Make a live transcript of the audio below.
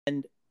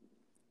And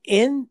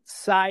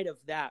inside of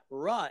that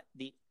rut,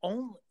 the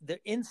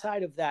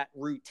inside of that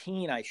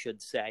routine, I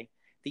should say,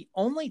 the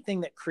only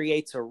thing that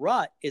creates a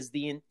rut is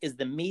the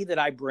me that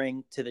I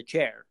bring to the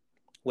chair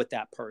with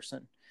that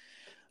person.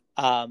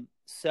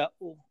 So,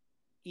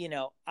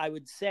 I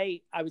would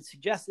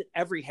suggest that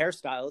every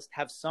hairstylist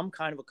have some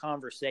kind of a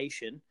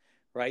conversation,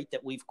 right?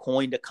 That we've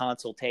coined a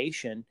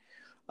consultation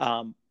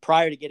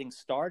prior to getting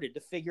started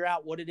to figure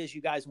out what it is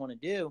you guys want to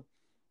do.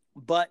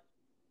 But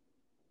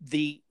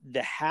the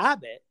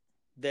habit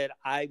that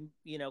I'm,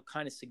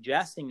 kind of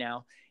suggesting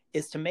now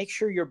is to make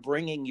sure you're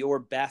bringing your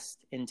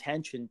best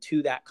intention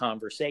to that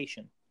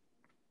conversation.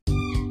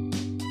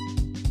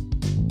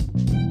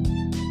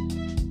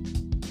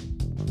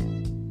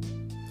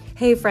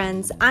 Hey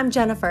friends, I'm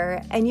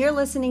Jennifer, and you're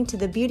listening to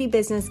the Beauty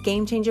Business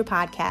Game Changer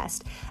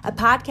Podcast, a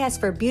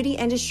podcast for beauty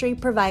industry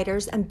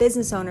providers and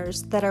business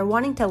owners that are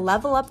wanting to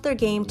level up their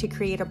game to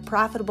create a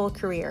profitable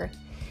career.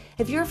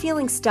 If you're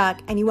feeling stuck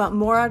and you want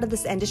more out of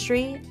this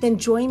industry, then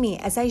join me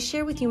as I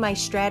share with you my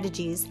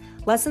strategies,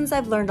 lessons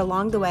I've learned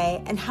along the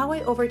way, and how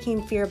I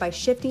overcame fear by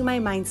shifting my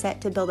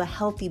mindset to build a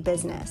healthy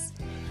business.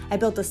 I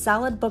built a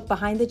solid book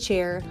behind the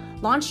chair,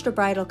 launched a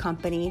bridal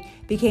company,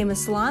 became a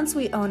salon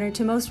suite owner,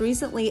 to most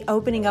recently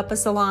opening up a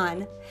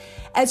salon.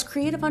 As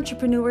creative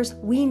entrepreneurs,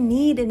 we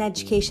need an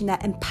education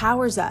that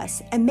empowers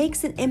us and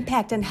makes an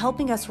impact on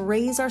helping us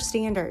raise our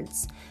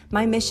standards.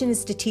 My mission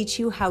is to teach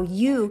you how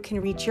you can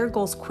reach your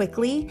goals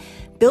quickly,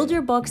 build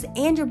your books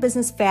and your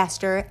business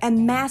faster,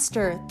 and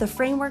master the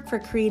framework for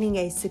creating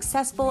a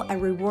successful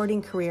and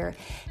rewarding career.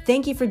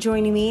 Thank you for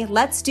joining me.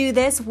 Let's do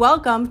this.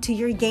 Welcome to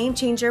your Game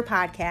Changer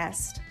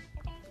Podcast.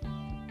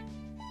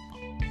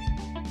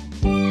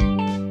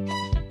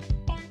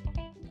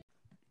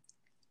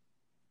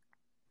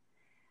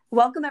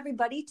 Welcome,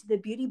 everybody, to the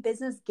Beauty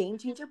Business Game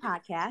Changer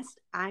Podcast.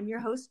 I'm your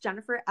host,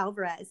 Jennifer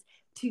Alvarez.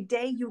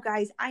 Today, you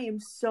guys, I am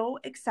so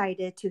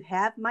excited to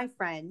have my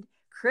friend,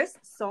 Chris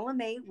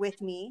Solomay, with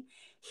me.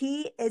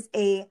 He is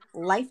a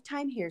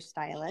lifetime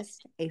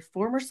hairstylist, a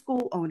former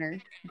school owner,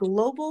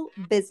 global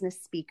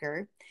business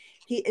speaker.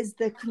 He is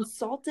the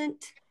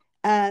consultant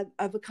of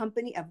a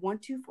company of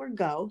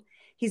 124Go.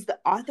 He's the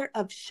author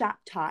of Shop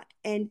Talk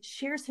and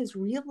shares his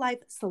real-life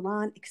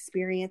salon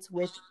experience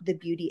with the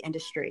beauty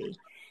industry.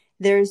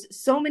 There's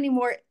so many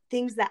more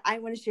things that I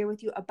want to share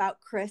with you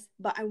about Chris,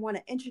 but I want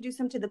to introduce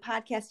him to the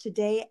podcast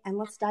today, and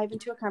let's dive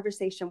into a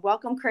conversation.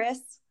 Welcome, Chris.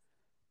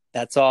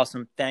 That's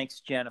awesome. Thanks,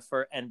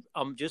 Jennifer. And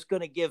I'm just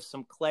going to give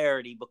some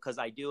clarity because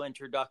I do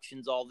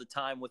introductions all the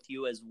time with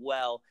you as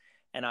well.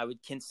 And I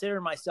would consider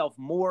myself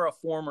more a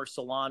former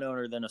salon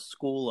owner than a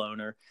school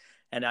owner.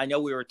 And I know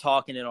we were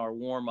talking in our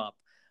warm-up.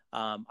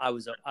 I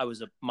was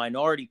a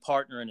minority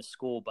partner in a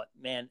school, but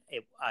man,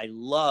 I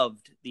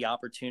loved the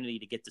opportunity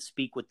to get to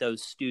speak with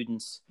those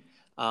students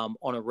on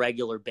a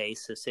regular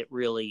basis. It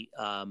really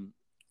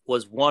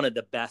was one of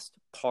the best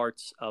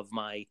parts of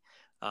my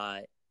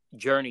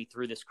journey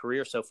through this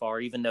career so far,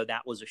 even though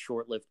that was a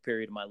short-lived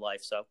period of my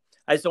life. So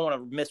I just don't want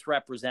to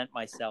misrepresent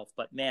myself,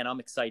 but man,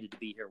 I'm excited to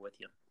be here with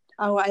you.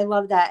 Oh, I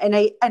love that. And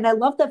I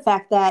love the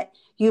fact that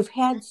you've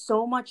had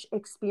so much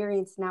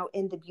experience now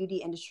in the beauty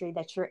industry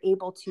that you're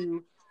able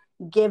to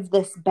give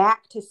this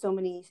back to so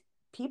many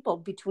people,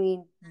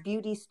 between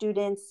beauty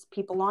students,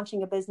 people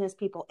launching a business,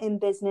 people in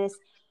business.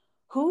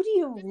 Who do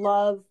you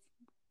love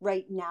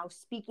right now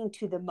speaking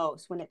to the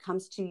most when it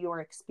comes to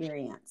your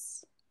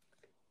experience?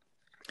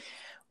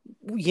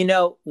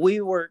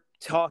 We were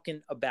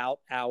talking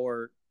about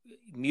our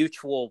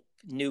mutual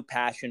new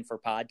passion for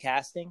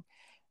podcasting,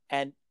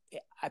 and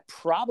I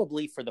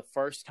probably for the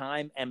first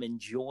time am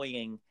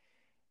enjoying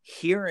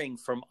hearing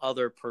from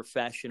other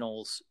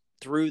professionals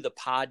through the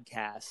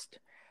podcast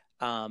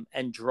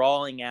and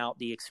drawing out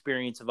the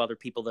experience of other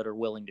people that are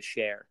willing to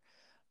share.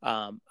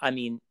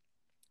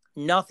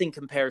 Nothing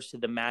compares to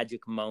the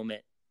magic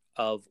moment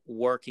of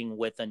working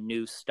with a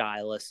new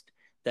stylist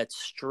that's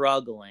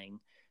struggling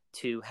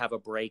to have a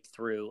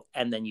breakthrough,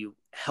 and then you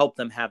help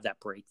them have that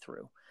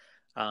breakthrough.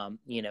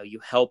 You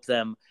help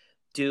them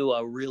do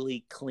a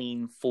really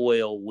clean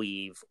foil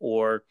weave,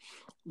 or,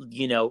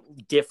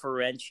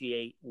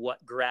 differentiate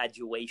what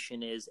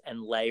graduation is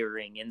and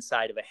layering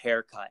inside of a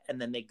haircut. And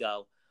then they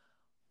go,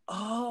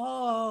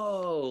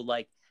 oh,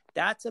 like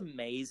that's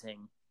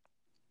amazing.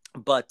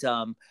 But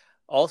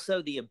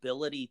also the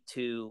ability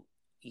to,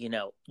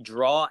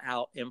 draw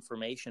out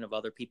information of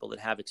other people that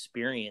have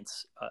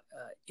experience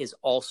is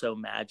also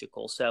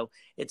magical. So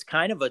it's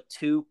kind of a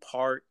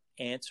two-part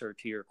answer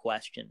to your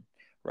question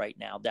right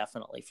now.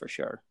 Definitely, for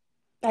sure.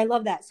 I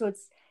love that. So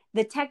it's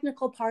the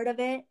technical part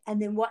of it,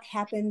 and then what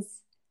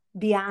happens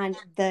beyond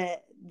the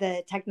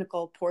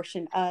technical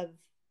portion of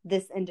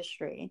this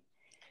industry.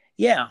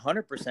 Yeah,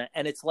 100%.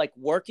 And it's like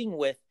working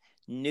with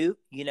the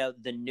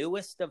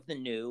newest of the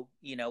new,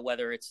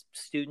 whether it's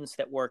students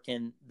that work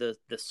in the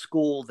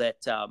school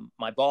that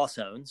my boss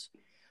owns,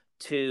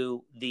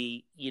 to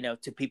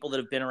to people that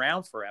have been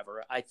around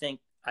forever. I think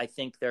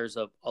there's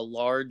a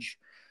large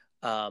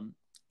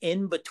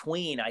in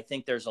between, I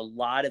think there's a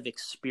lot of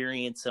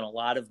experience and a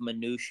lot of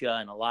minutia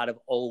and a lot of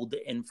old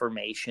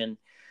information.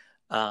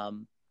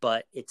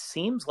 But it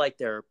seems like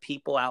there are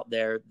people out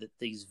there, that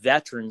these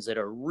veterans, that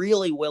are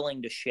really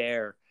willing to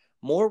share,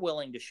 more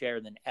willing to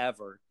share than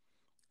ever,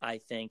 I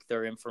think,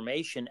 their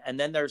information. And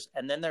then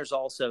there's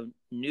also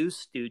new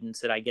students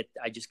that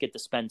I just get to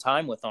spend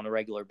time with on a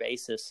regular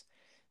basis,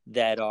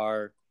 that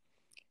are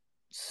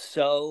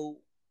so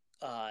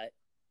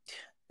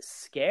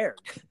scared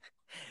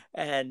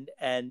and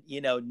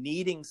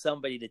needing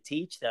somebody to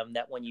teach them,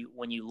 that when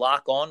you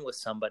lock on with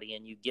somebody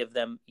and you give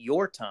them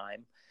your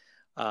time,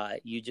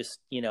 you just,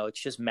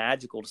 it's just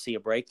magical to see a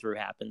breakthrough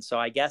happen. So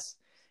I guess,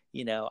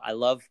 I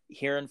love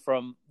hearing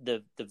from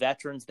the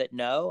veterans that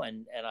know,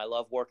 and I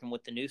love working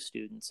with the new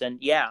students. And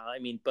yeah, I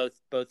mean,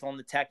 both on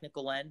the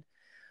technical end,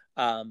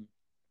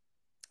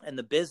 and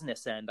the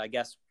business end. I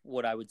guess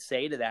what I would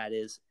say to that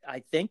is, I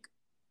think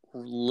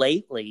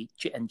lately,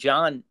 and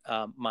John,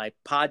 my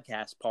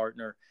podcast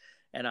partner,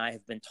 and I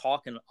have been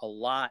talking a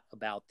lot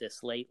about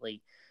this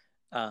lately,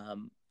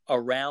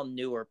 around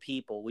newer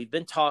people. We've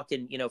been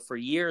talking, for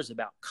years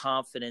about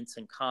confidence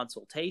and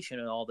consultation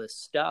and all this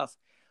stuff.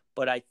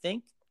 But I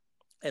think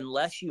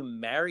unless you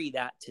marry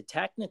that to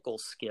technical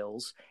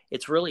skills,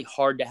 it's really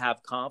hard to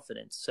have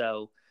confidence.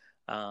 So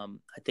I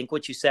think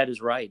what you said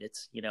is right.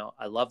 It's,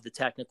 I love the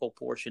technical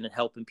portion and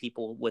helping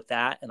people with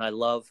that. And I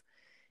love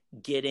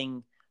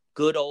getting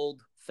good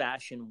old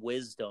fashioned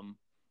wisdom,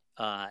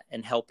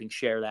 and helping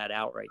share that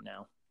out right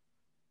now.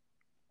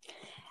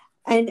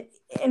 And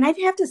I'd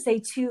have to say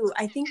too,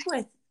 I think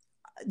with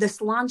the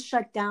salons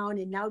shut down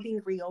and now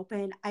being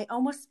reopened, I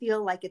almost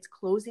feel like it's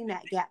closing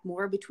that gap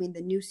more between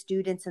the new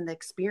students and the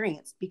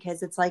experienced,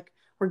 because it's like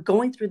we're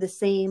going through the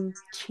same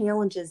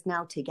challenges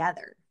now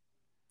together.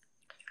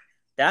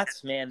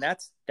 That's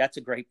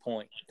a great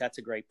point. That's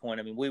a great point.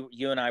 I mean,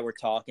 you and I were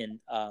talking,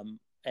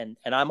 and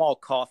I'm all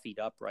coffeeed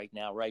up right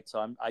now, right?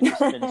 So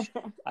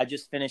I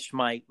just finished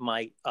my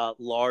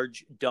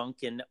large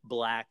Dunkin'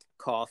 black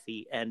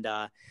coffee, and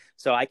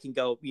so I can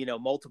go,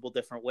 multiple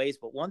different ways.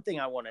 But one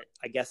thing I want to,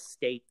 I guess,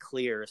 state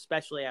clear,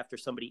 especially after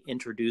somebody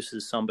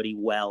introduces somebody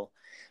well,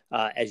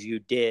 as you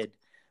did,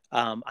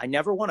 I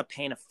never want to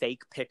paint a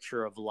fake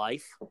picture of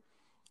life.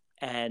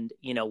 And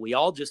we're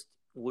all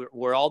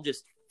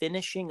just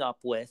finishing up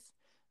with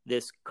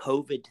this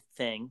COVID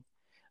thing.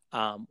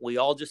 We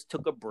all just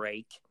took a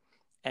break.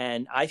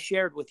 And I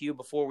shared with you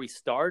before we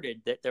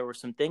started that there were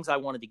some things I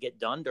wanted to get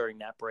done during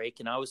that break,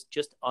 and I was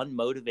just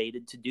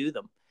unmotivated to do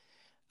them.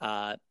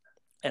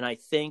 And I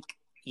think,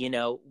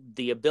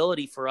 the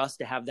ability for us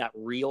to have that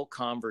real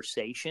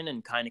conversation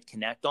and kind of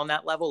connect on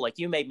that level, like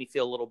you made me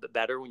feel a little bit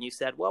better when you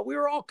said, well, we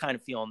were all kind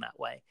of feeling that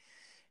way.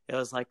 It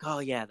was like, oh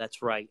yeah,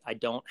 that's right. I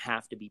don't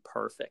have to be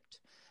perfect.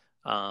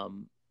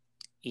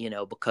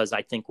 Because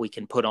I think we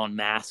can put on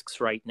masks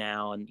right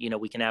now, and,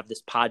 we can have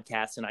this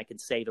podcast and I can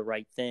say the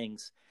right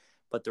things.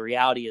 But the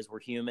reality is we're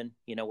human,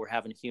 we're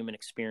having a human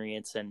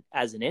experience. And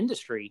as an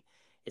industry,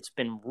 it's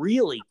been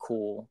really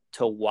cool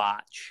to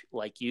watch,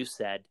 like you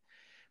said,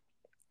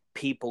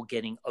 people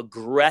getting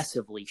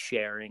aggressively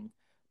sharing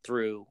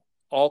through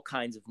all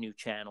kinds of new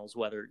channels,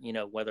 whether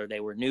they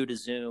were new to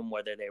Zoom,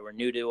 whether they were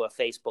new to a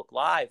Facebook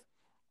Live.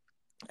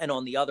 And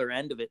on the other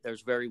end of it,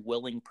 there's very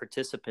willing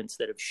participants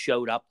that have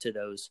showed up to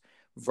those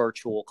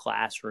virtual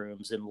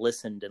classrooms and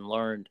listened and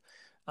learned,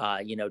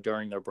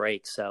 during their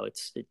break. So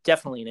it's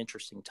definitely an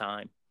interesting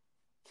time.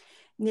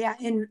 Yeah.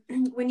 And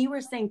when you were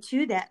saying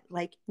too, that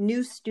like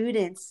new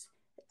students,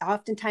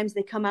 oftentimes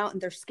they come out and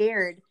they're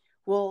scared.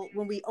 Well,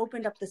 when we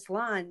opened up the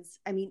salons,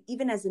 I mean,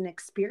 even as an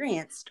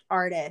experienced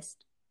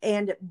artist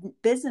and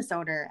business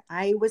owner,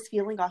 I was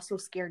feeling also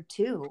scared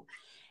too.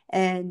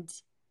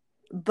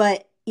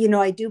 But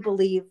I do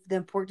believe the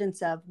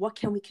importance of what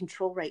can we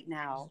control right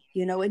now,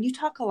 and you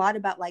talk a lot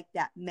about like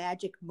that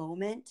magic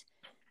moment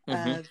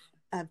of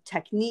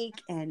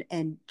technique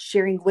and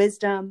sharing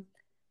wisdom.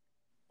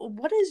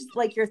 What is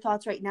like your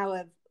thoughts right now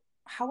of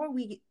how are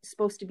we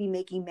supposed to be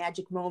making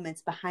magic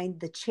moments behind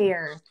the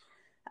chair,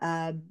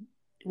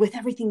 with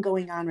everything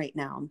going on right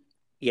now?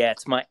 Yeah,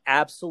 it's my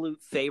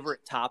absolute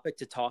favorite topic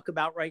to talk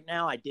about right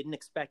now. I didn't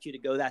expect you to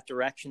go that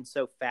direction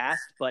so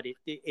fast, but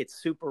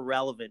it's super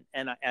relevant.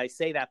 And I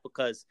say that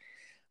because,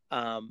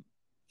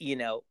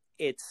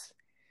 it's,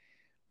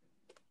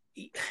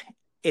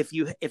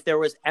 if there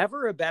was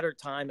ever a better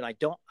time, and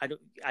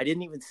I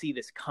didn't even see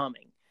this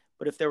coming,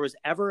 but if there was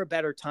ever a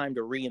better time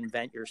to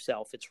reinvent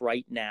yourself, it's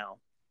right now.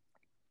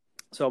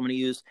 So I'm going to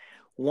use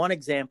one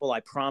example. I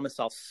promise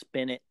I'll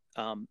spin it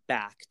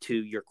back to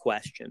your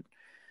question.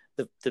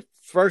 The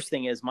first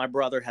thing is my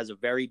brother has a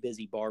very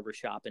busy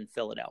barbershop in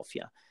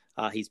Philadelphia.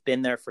 He's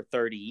been there for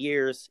 30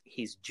 years.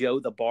 He's Joe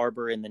the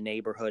barber in the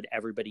neighborhood.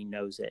 Everybody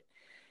knows it.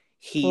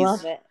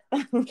 Love it.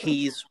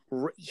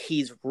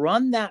 He's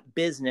run that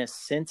business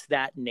since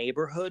that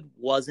neighborhood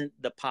wasn't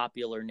the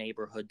popular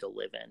neighborhood to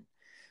live in.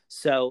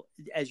 So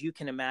as you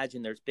can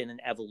imagine, there's been an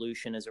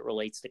evolution as it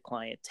relates to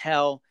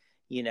clientele.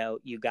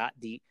 You got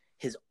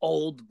his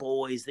old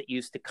boys that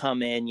used to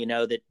come in,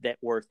 that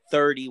were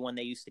 30 when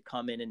they used to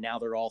come in, and now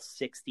they're all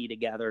 60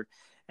 together.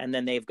 And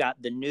then they've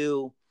got the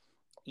new,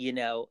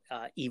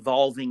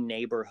 evolving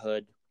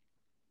neighborhood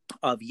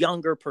of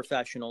younger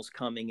professionals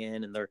coming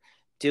in, and they're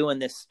doing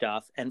this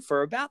stuff. And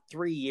for about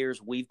 3 years,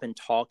 we've been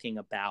talking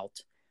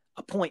about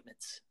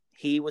appointments.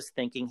 He was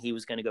thinking he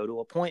was going to go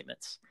to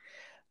appointments.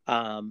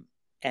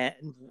 And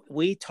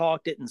we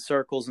talked it in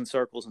circles and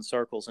circles and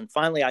circles. And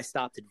finally, I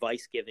stopped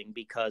advice giving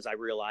because I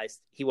realized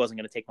he wasn't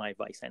going to take my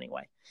advice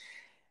anyway.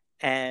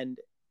 And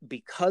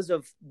because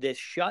of this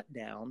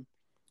shutdown,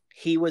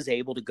 he was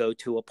able to go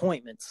to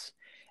appointments.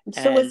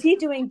 So was he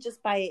doing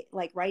just by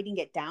like writing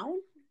it down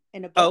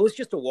in a book? Oh, it was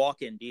just a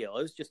walk-in deal.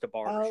 It was just a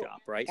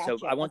barbershop, right? Gotcha.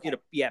 So I want you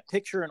to,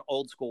 picture an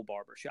old school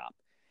barbershop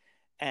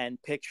and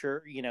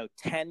picture,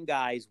 10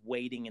 guys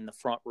waiting in the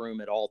front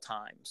room at all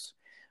times.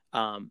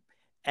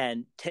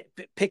 And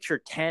picture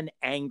 10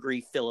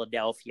 angry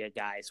Philadelphia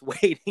guys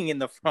waiting in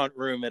the front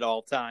room at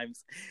all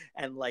times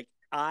and like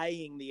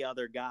eyeing the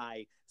other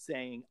guy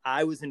saying,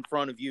 I was in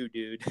front of you,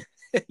 dude,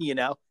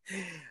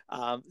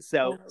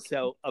 So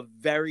a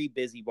very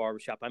busy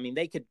barbershop. I mean,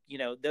 they could,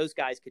 those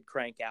guys could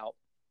crank out,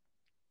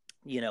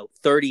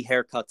 30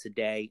 haircuts a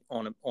day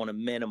on a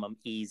minimum,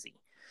 easy.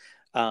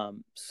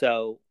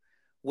 So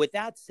with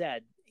that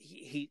said,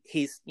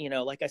 he's,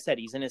 like I said,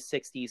 he's in his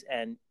 60s.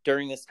 And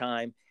during this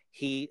time,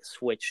 he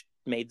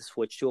made the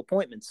switch to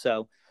appointments.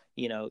 So,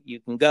 you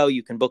can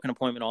book an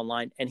appointment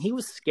online, and he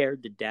was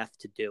scared to death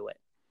to do it.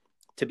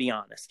 To be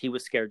honest, he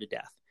was scared to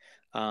death.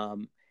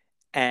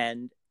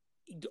 And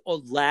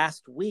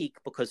last week,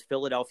 because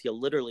Philadelphia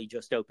literally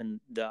just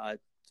opened a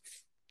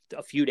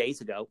few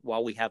days ago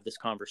while we have this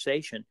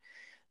conversation,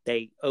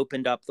 they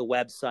opened up the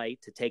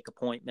website to take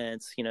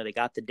appointments. They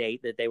got the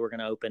date that they were going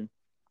to open,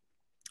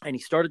 and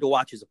he started to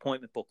watch his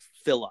appointment book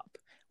fill up,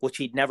 which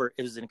it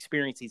was an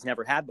experience he's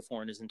never had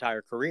before in his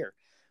entire career,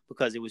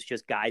 because it was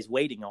just guys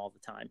waiting all the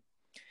time.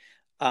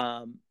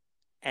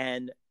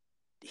 And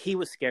he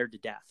was scared to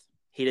death.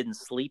 He didn't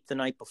sleep the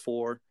night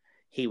before.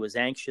 He was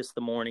anxious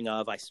the morning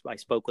of. I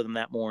spoke with him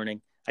that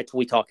morning.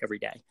 We talk every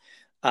day.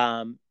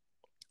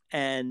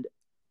 And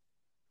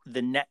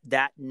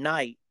that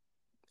night,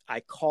 I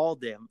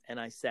called him and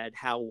I said,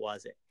 how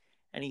was it?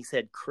 And he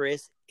said,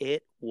 Chris,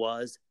 it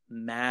was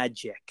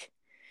magic.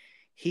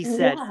 He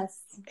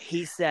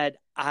said,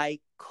 I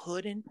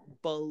couldn't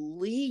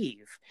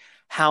believe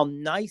how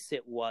nice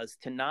it was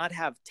to not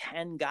have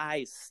 10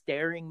 guys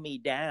staring me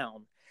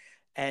down.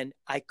 And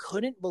I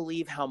couldn't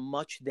believe how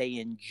much they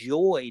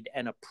enjoyed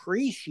and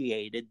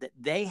appreciated that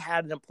they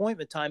had an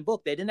appointment time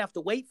booked. They didn't have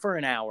to wait for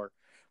an hour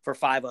for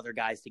 5 other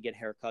guys to get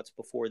haircuts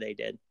before they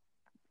did.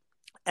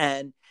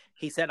 And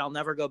he said, I'll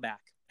never go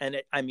back.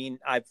 And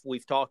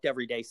we've talked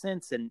every day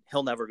since, and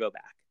he'll never go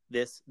back.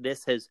 This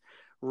has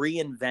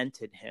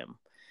reinvented him.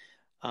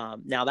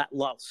 Now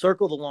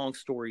circle the long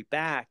story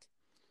back.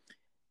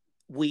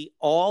 We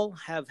all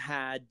have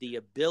had the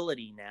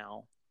ability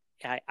now,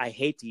 I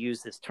hate to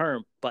use this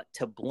term, but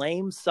to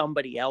blame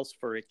somebody else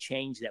for a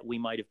change that we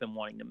might have been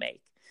wanting to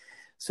make.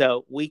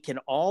 So we can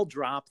all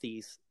drop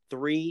these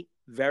 3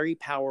 very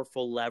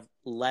powerful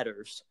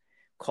letters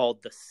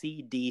called the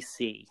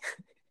CDC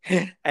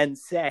and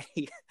say,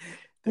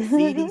 the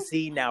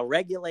CDC now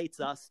regulates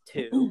us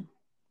too.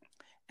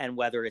 And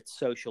whether it's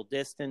social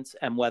distance,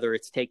 and whether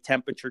it's take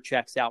temperature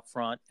checks out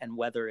front, and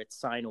whether it's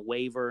sign a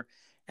waiver,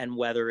 and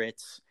whether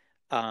it's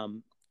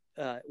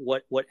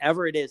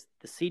whatever it is,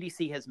 the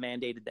CDC has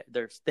mandated that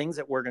there's things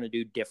that we're going to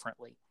do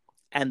differently.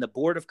 And the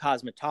Board of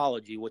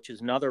Cosmetology, which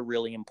is another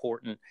really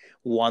important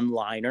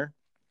one-liner,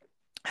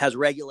 has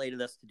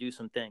regulated us to do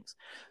some things.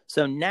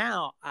 So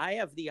now I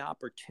have the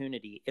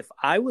opportunity, if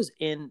I was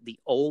in the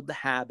old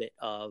habit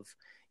of,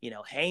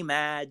 hey,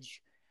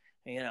 Madge,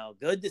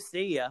 good to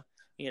see you,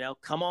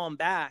 come on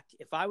back.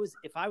 If I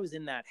was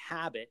in that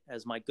habit,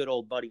 as my good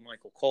old buddy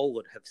Michael Cole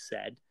would have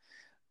said,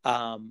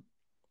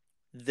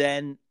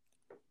 then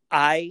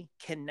I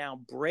can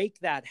now break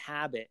that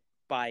habit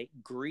by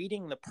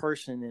greeting the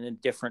person in a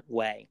different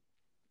way.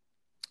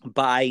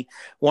 By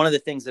one of the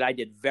things that I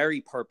did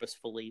very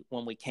purposefully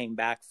when we came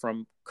back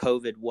from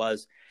COVID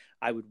was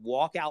I would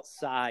walk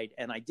outside,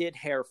 and I did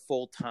hair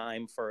full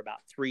time for about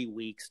 3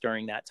 weeks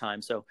during that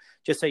time. So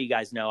just so you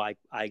guys know,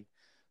 I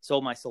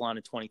sold my salon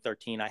in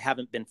 2013. I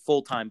haven't been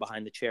full time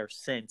behind the chair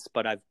since,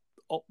 but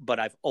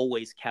I've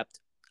always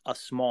kept a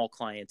small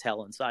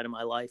clientele inside of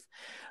my life.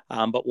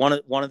 But one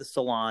of the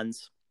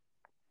salons,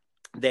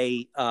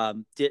 they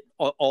did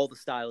all the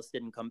stylists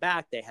didn't come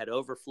back. They had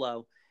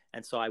overflow.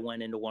 And so I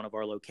went into one of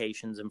our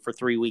locations, and for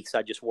 3 weeks,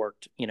 I just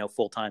worked,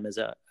 full time as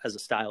a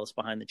stylist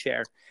behind the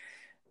chair.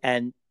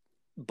 And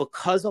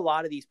because a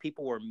lot of these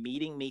people were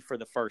meeting me for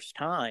the first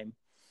time,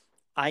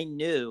 I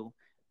knew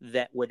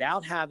that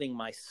without having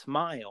my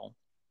smile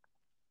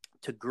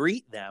to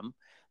greet them,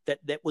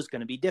 that was going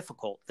to be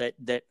difficult.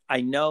 That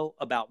I know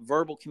about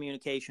verbal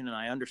communication, and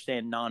I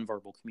understand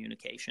nonverbal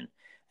communication.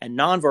 And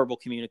nonverbal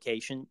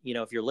communication,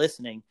 if you're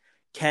listening,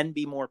 can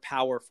be more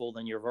powerful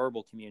than your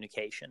verbal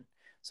communication.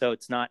 So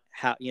it's not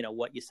how,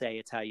 what you say,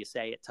 it's how you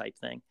say it type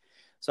thing.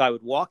 So I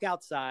would walk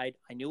outside.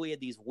 I knew we had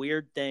these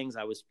weird things.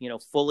 I was,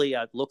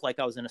 I looked like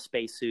I was in a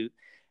spacesuit.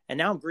 And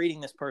now I'm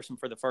greeting this person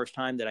for the first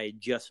time that I had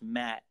just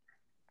met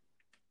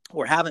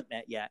or haven't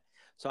met yet.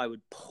 So I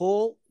would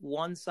pull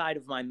one side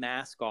of my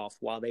mask off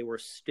while they were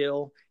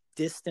still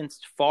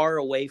distanced far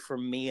away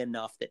from me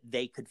enough that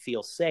they could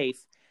feel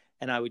safe.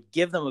 And I would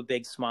give them a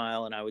big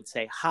smile and I would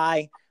say,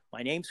 "Hi,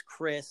 my name's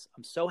Chris.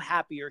 I'm so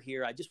happy you're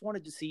here. I just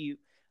wanted to see you.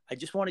 I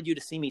just wanted you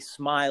to see me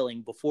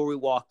smiling before we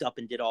walked up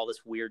and did all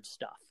this weird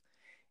stuff."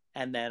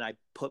 And then I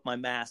put my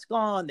mask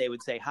on. They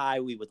would say hi.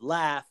 We would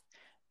laugh.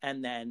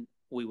 And then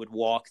we would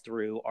walk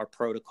through our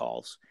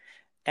protocols.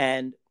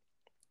 And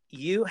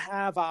you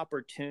have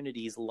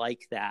opportunities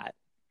like that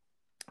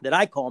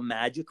I call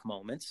magic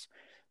moments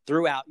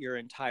throughout your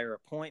entire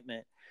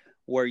appointment,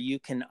 where you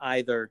can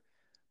either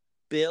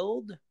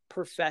build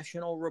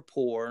professional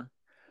rapport,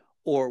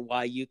 or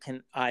why you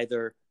can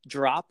either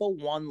drop a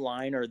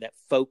one-liner that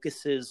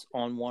focuses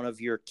on one of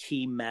your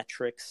key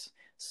metrics,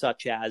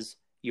 such as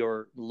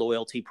your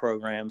loyalty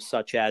program,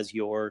 such as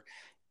your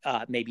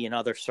maybe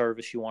another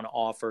service you want to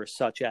offer,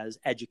 such as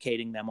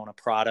educating them on a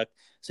product.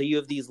 So you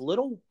have these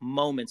little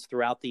moments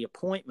throughout the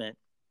appointment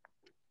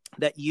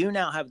that you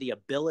now have the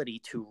ability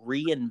to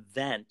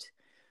reinvent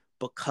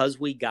because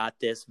we got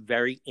this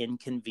very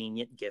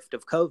inconvenient gift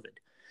of COVID.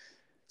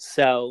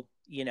 So,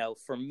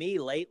 for me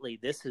lately,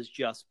 this has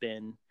just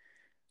been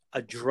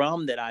a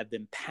drum that I've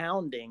been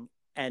pounding.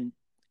 And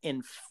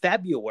in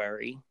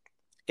February,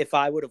 if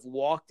I would have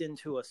walked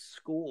into a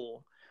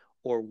school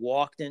or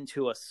walked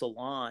into a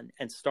salon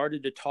and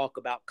started to talk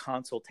about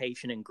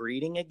consultation and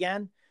greeting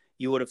again,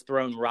 you would have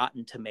thrown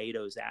rotten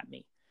tomatoes at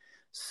me.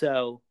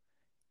 So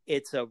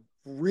it's a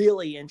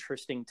really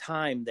interesting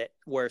time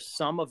where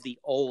some of the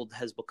old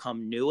has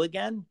become new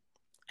again.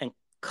 And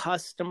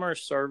customer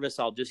service,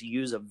 I'll just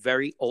use a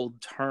very old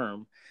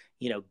term,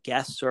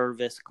 guest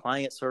service,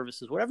 client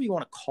services, whatever you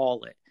want to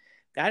call it,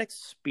 that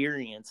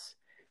experience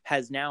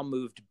has now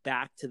moved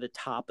back to the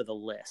top of the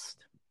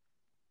list.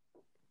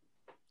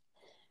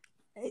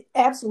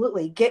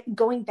 Absolutely.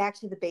 Going back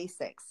to the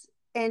basics.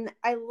 And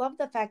I love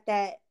the fact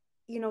that,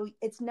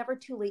 it's never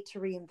too late to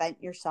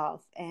reinvent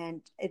yourself.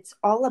 And it's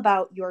all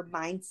about your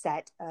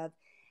mindset of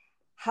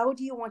how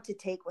do you want to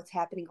take what's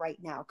happening right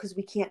now? Because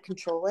we can't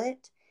control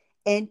it,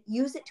 and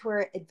use it to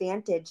our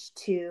advantage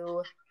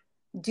to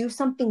do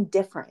something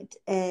different.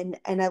 And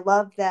I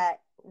love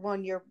that,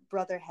 one, your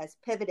brother has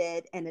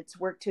pivoted and it's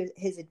worked to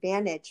his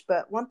advantage.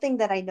 But one thing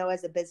that I know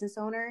as a business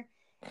owner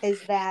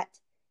is that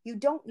you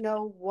don't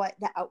know what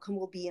the outcome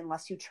will be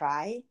unless you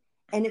try.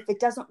 And if it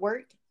doesn't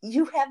work,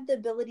 you have the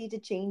ability to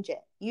change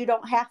it. You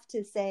don't have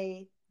to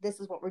say, this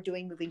is what we're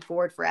doing moving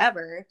forward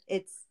forever.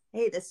 It's,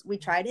 hey, we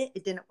tried it.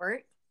 It didn't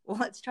work. Well,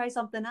 let's try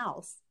something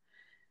else.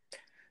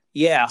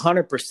 Yeah,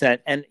 100%.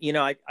 And,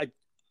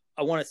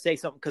 I want to say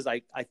something because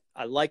I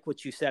like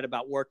what you said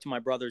about work to my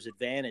brother's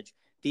advantage.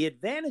 The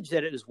advantage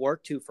that it has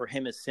worked to for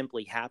him is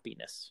simply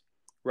happiness,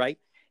 right?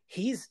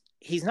 He's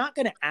not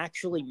going to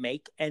actually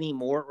make any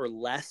more or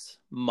less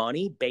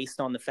money based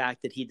on the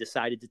fact that he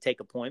decided to take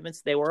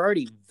appointments. They were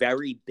already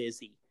very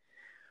busy.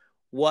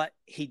 What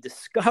he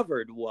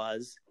discovered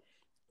was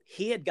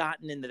he had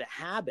gotten into the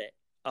habit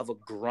of a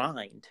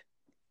grind.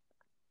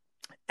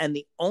 And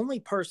the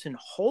only person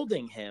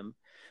holding him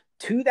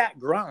to that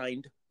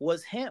grind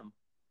was him.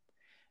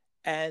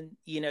 And,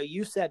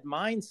 you said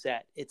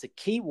mindset. It's a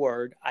key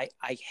word.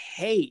 I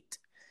hate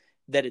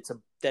that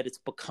it's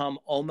become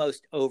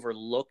almost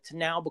overlooked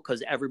now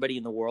because everybody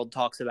in the world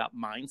talks about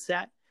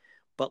mindset.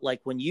 But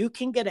like when you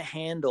can get a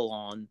handle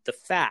on the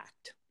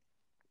fact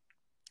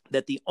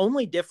that the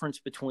only difference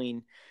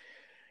between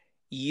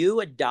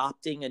you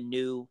adopting a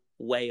new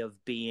way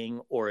of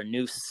being or a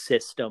new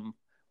system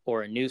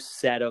or a new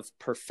set of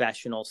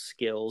professional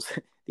skills,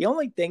 the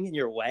only thing in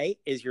your way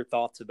is your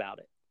thoughts about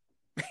it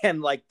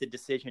and like the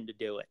decision to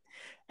do it.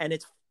 And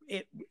it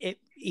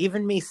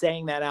even me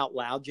saying that out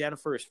loud,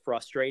 Jennifer, is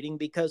frustrating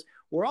because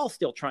we're all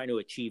still trying to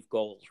achieve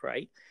goals,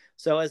 right?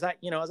 So as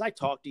I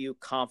talk to you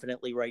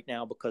confidently right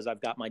now, because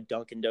I've got my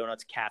Dunkin'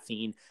 Donuts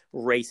caffeine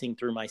racing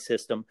through my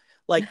system,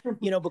 like,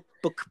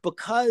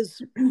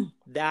 because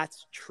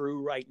that's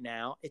true right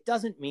now, it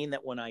doesn't mean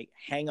that when I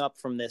hang up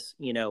from this,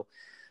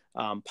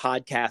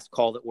 podcast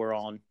call that we're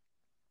on,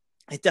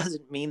 it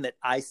doesn't mean that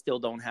I still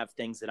don't have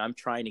things that I'm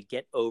trying to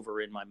get over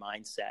in my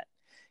mindset,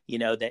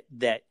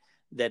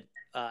 that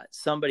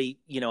somebody,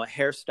 a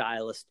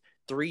hairstylist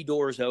 3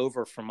 doors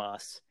over from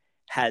us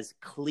has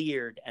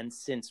cleared and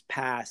since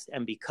passed.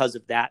 And because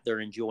of that, they're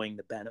enjoying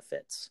the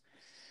benefits.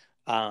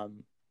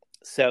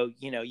 So,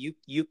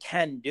 you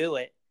can do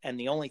it. And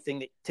the only thing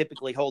that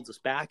typically holds us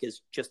back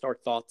is just our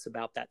thoughts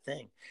about that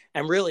thing.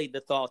 And really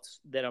the thoughts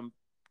that I'm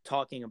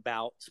talking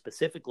about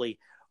specifically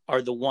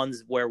are the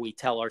ones where we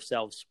tell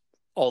ourselves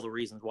all the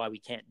reasons why we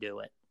can't do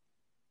it.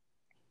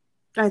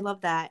 I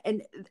love that.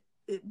 And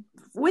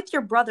with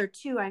your brother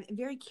too, I'm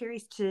very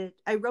curious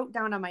I wrote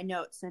down on my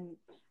notes, and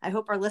I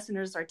hope our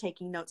listeners are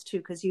taking notes too,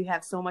 because you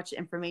have so much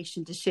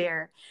information to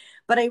share.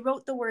 But I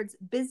wrote the words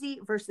busy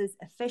versus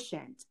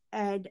efficient.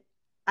 And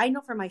I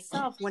know for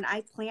myself, when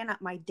I plan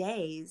out my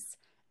days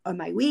or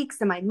my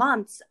weeks and my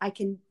months, I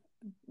can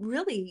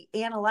really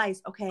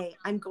analyze, okay,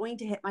 I'm going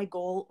to hit my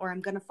goal or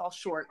I'm going to fall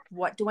short.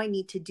 What do I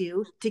need to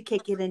do to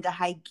kick it into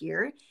high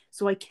gear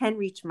so I can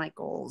reach my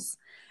goals?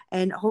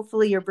 And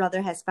hopefully your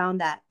brother has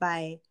found that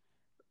by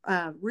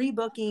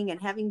rebooking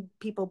and having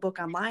people book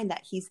online,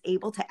 that he's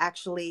able to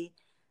actually,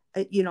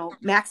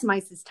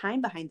 maximize his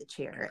time behind the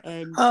chair.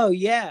 And oh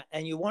yeah.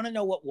 And you want to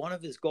know what one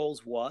of his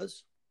goals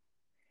was?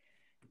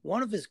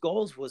 One of his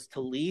goals was to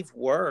leave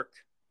work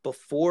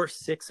before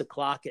 6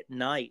 o'clock at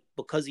night,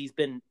 because he's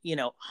been,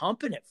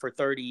 humping it for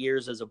 30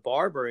 years as a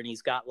barber, and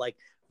he's got like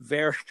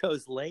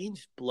varicose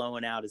veins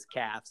blowing out his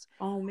calves.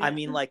 Oh man. I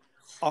mean, like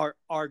our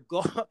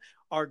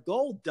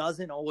goal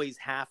doesn't always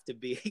have to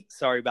be,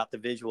 sorry about the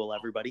visual,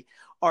 everybody.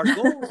 Our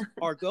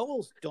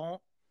goals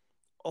don't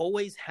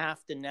always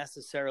have to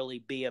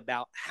necessarily be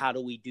about how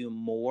do we do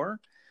more.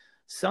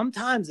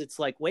 Sometimes it's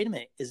like, wait a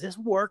minute, is this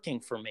working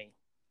for me?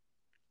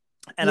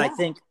 And I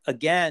think,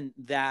 again,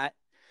 that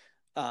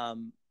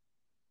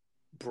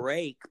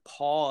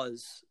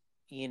pause,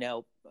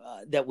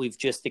 that we've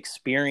just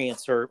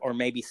experienced or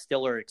maybe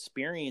still are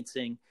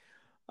experiencing,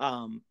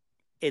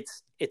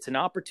 it's an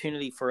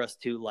opportunity for us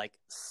to like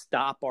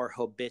stop our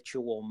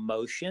habitual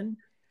motion.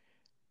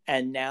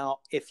 And now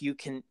if you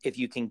can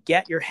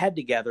get your head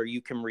together,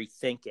 you can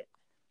rethink it.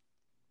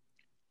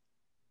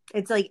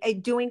 It's like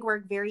doing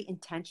work very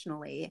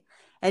intentionally.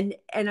 And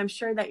I'm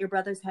sure that your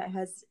brother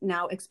has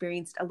now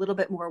experienced a little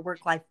bit more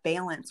work-life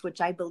balance,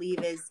 which I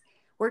believe is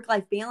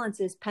work-life balance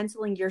is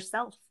penciling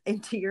yourself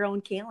into your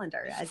own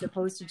calendar as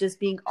opposed to just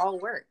being all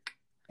work.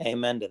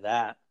 Amen to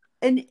that.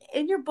 And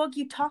in your book,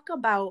 you talk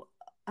about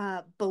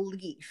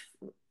belief.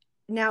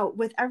 Now,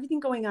 with everything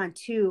going on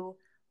too,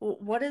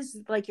 what is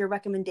like your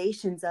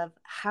recommendations of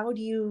how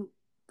do you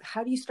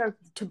start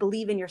to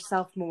believe in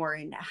yourself more,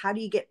 and how do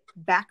you get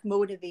back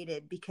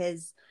motivated?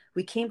 Because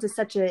we came to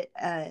such a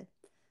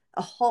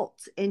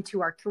halt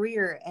into our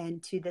career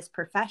and to this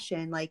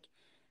profession. Like,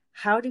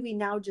 how do we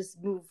now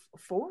just move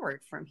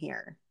forward from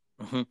here?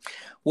 Mm-hmm.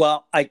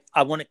 Well, I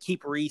want to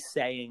keep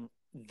re-saying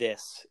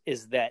this,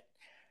 is that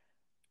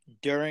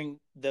during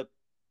the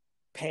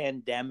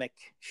pandemic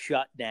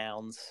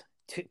shutdowns,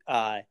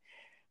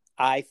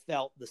 I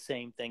felt the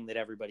same thing that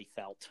everybody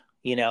felt,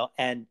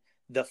 and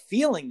the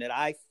feeling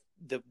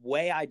the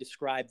way I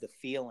describe the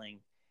feeling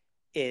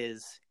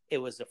is, it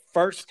was the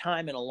first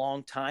time in a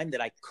long time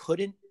that I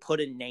couldn't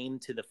put a name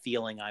to the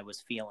feeling I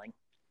was feeling.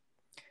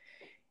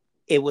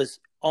 It was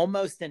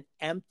almost an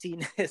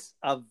emptiness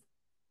of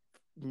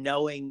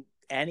knowing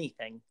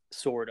anything,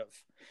 sort of.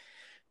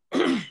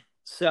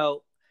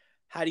 So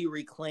how do you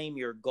reclaim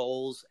your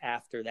goals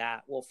after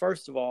that? Well,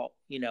 first of all,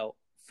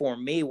 for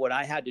me, what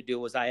I had to do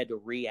was I had to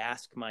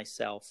re-ask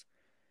myself,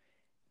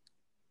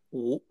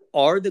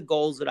 are the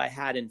goals that I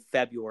had in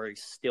February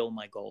still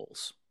my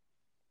goals?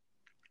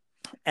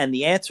 And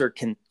the answer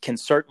can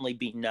certainly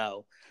be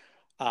no.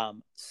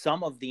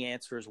 Some of the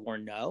answers were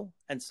no,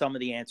 and some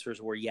of the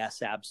answers were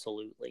yes,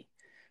 absolutely.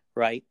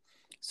 Right?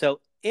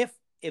 So if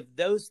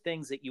those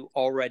things that you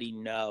already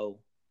know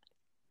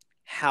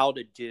how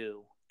to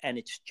do, and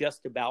it's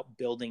just about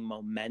building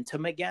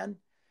momentum again,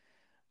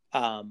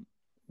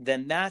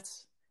 then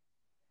that's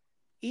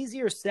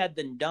easier said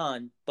than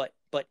done,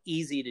 but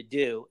easy to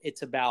do.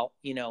 It's about,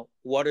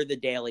 what are the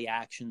daily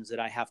actions that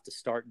I have to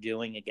start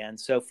doing again?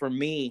 So for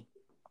me,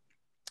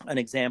 an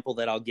example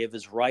that I'll give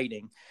is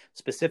writing,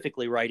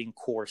 specifically writing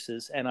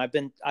courses. And I've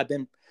been,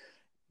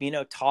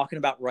 talking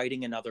about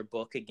writing another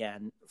book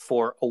again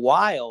for a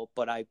while,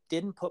 but I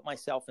didn't put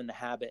myself in the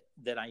habit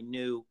that I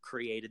knew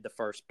created the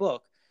first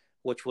book,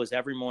 which was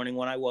every morning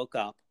when I woke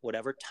up,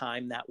 whatever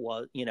time that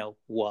was,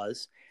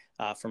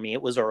 for me,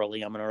 it was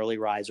early. I'm an early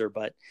riser,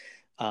 but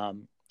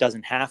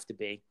doesn't have to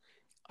be.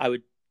 I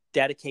would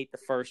dedicate the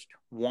first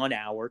 1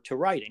 hour to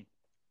writing.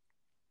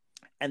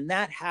 And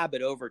that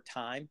habit over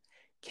time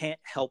can't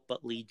help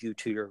but lead you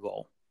to your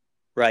goal,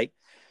 right?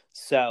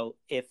 So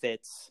if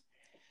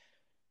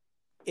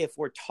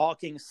we're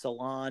talking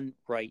salon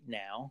right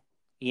now,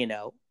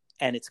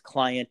 and it's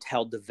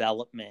clientele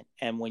development,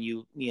 and when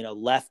you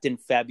left in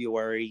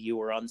February, you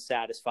were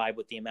unsatisfied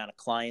with the amount of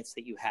clients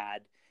that you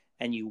had,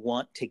 and you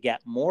want to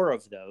get more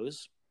of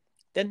those,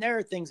 then there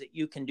are things that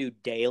you can do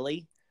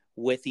daily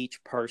with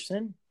each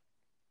person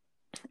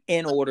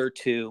in order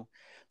to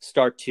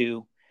start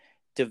to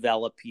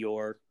develop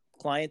your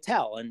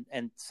clientele.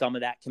 And some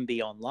of that can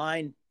be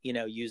online,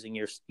 using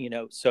your,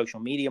 social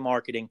media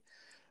marketing.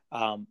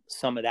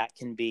 Some of that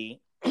can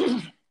be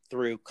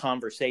through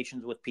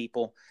conversations with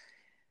people.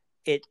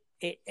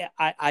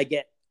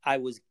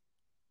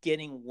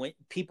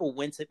 People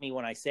wince at me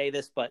when I say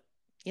this, but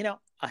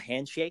a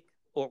handshake,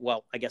 or,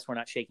 well, I guess we're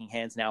not shaking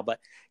hands now, but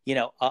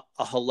a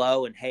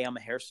hello and hey, I'm a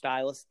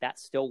hairstylist, that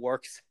still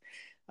works.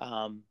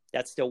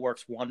 That still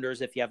works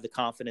wonders if you have the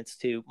confidence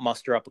to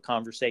muster up a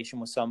conversation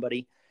with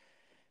somebody.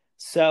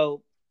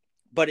 So,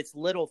 but it's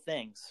little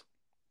things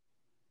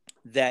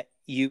that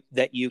you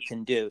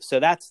can do. So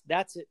that's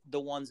the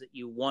ones that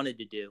you wanted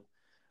to do.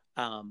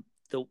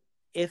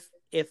 if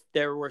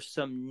there were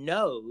some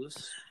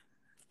no's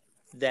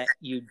that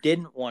you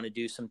didn't want to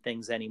do some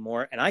things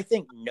anymore, and I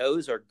think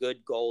no's are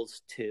good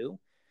goals too.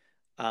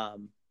 I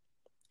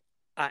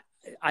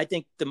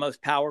think the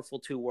most powerful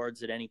two words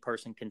that any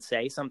person can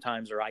say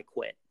sometimes are "I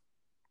quit."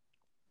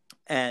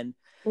 And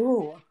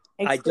Ooh,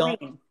 I explain.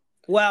 don't.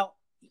 Well,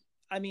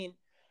 I mean,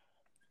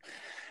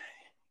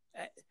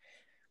 at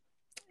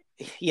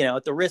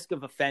the risk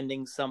of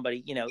offending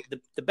somebody,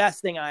 the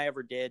best thing I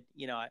ever did,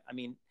 I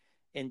mean,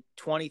 in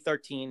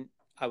 2013,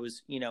 I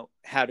was,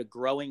 had a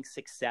growing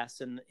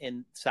success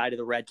inside of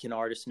the Redken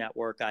Artist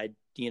Network. I'd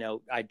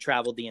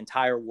traveled the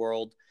entire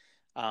world,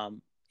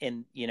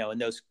 in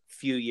those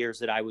few years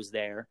that I was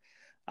there,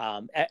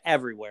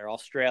 everywhere,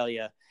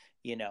 Australia,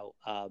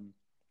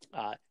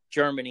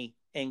 Germany,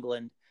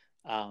 England,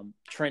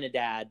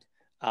 Trinidad,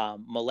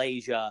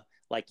 Malaysia,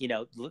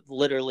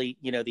 literally,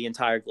 the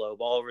entire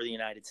globe, all over the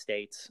United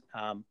States,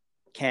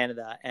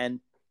 Canada, and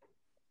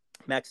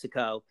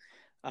Mexico,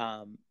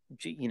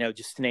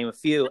 just to name a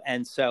few.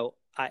 And so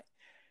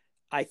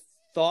I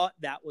thought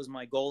that was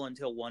my goal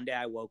until one day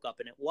I woke up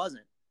and it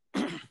wasn't.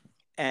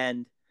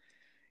 And,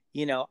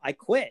 I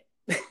quit.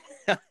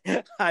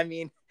 I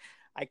mean,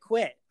 I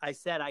quit. I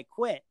said I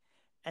quit.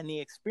 And the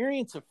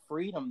experience of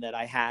freedom that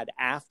I had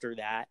after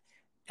that,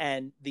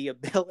 and the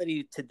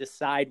ability to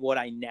decide what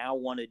I now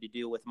wanted to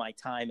do with my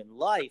time in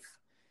life,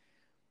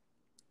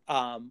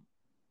 it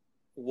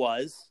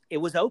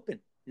was open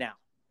now.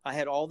 I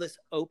had all this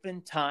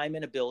open time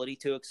and ability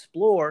to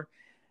explore.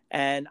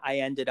 And I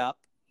ended up,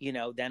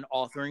 then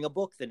authoring a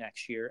book the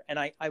next year. And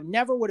I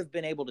never would have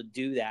been able to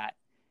do that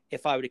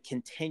if I would have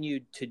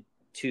continued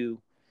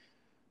to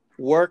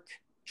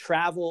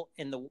travel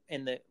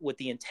with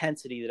the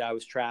intensity that I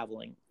was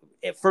traveling.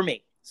 For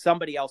me,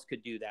 somebody else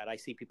could do that. I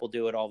see people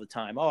do it all the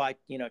time. Oh, I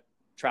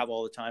travel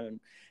all the time.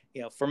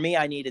 And, for me,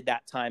 I needed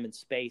that time and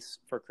space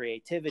for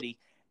creativity.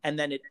 And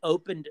then it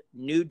opened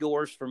new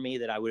doors for me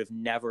that I would have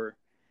never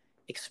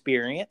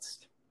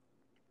experienced.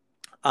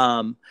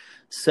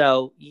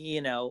 So,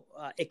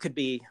 it could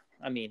be,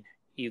 I mean,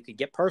 you could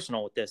get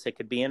personal with this. It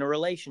could be in a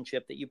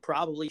relationship that you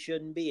probably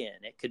shouldn't be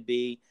in. It could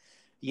be,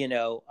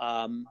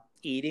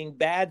 eating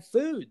bad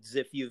foods.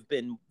 If you've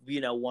been,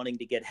 wanting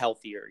to get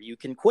healthier, you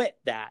can quit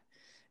that.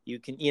 You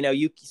can,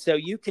 you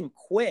can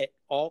quit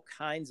all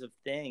kinds of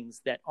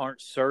things that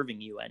aren't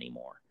serving you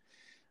anymore.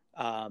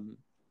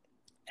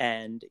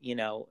 And,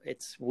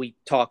 we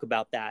talk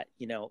about that,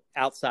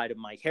 outside of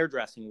my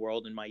hairdressing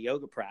world and my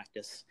yoga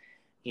practice,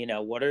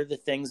 what are the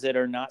things that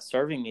are not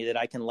serving me that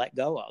I can let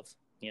go of,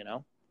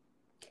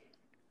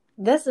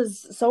 This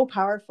is so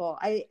powerful.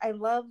 I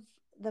love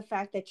the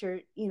fact that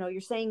you're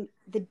saying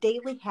the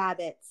daily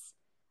habits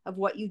of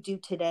what you do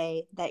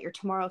today, that your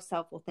tomorrow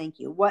self will thank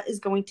you. What is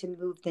going to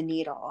move the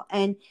needle?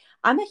 And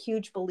I'm a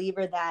huge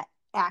believer that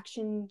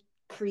action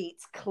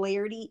creates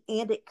clarity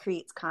and it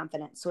creates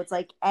confidence. So it's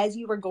like, as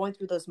you were going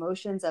through those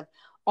motions of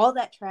all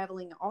that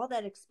traveling, all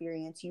that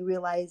experience, you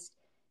realized,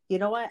 you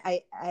know what,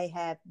 I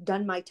have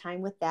done my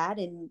time with that.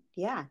 And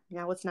yeah,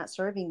 now it's not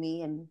serving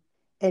me. And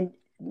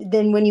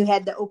then when you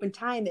had the open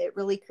time, it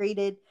really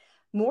created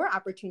more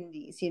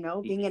opportunities.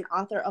 Being an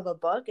author of a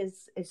book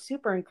is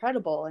super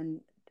incredible.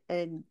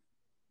 And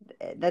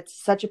that's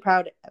such a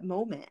proud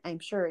moment, I'm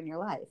sure, in your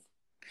life.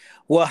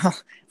 Well,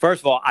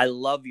 first of all, I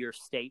love your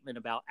statement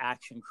about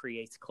action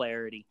creates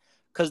clarity,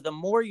 because the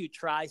more you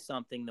try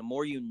something, the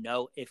more you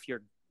know if you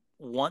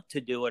want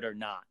to do it or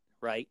not,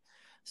 right?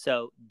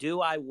 So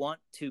do I want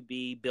to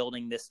be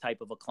building this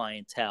type of a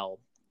clientele?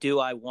 Do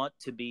I want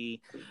to be,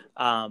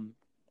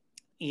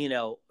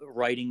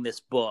 writing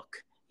this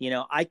book?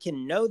 I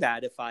can know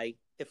that if I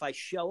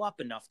show up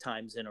enough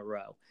times in a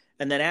row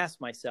and then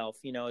ask myself,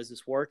 is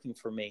this working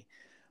for me?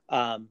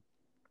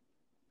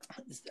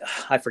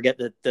 I forget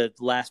the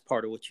last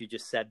part of what you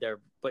just said there,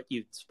 but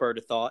you spurred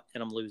a thought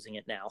and I'm losing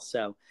it now.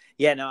 So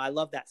yeah, no, I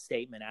love that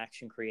statement.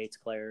 Action creates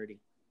clarity.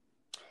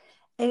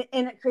 And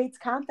it creates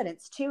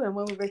confidence too. And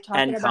when we were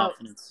talking about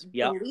belief,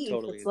 totally it's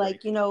agree.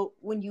 Like,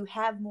 when you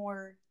have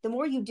more, the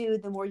more you do,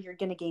 the more you're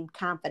going to gain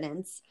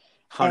confidence.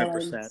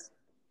 100%.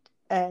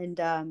 And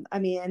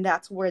and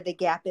that's where the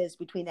gap is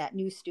between that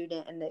new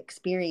student and the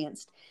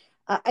experienced.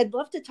 I'd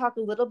love to talk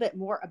a little bit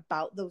more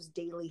about those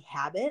daily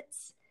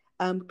habits,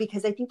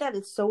 because I think that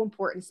is so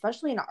important,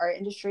 especially in the art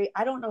industry.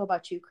 I don't know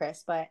about you,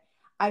 Chris, but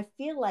I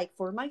feel like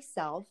for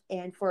myself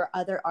and for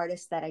other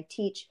artists that I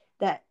teach,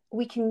 that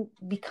we can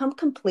become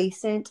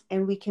complacent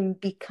and we can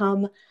be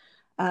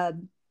on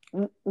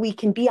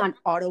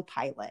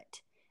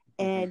autopilot.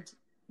 Mm-hmm. And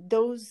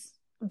those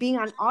being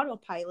on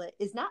autopilot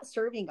is not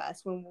serving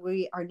us when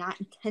we are not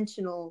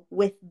intentional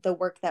with the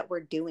work that we're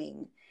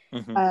doing.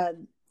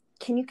 Mm-hmm.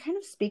 Can you kind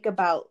of speak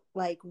about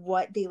like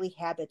what daily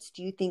habits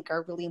do you think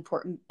are really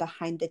important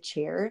behind the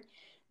chair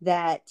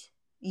that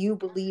you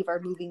believe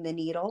are moving the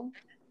needle,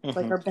 mm-hmm.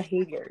 like our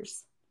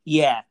behaviors?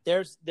 Yeah,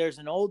 there's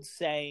an old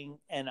saying,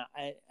 and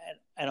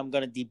I'm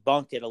going to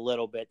debunk it a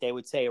little bit. They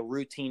would say a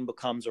routine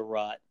becomes a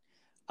rut.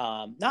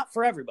 Not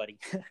for everybody.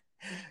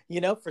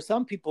 For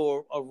some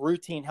people, a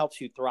routine helps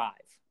you thrive.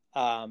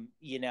 But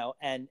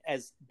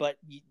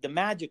the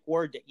magic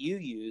word that you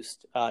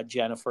used,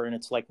 Jennifer, and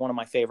it's like one of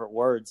my favorite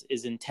words,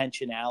 is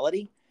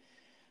intentionality.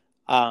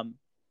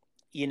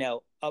 you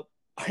know, uh,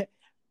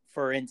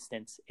 for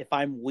instance, if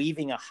I'm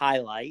weaving a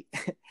highlight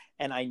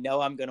and I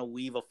know I'm going to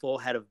weave a full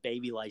head of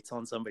baby lights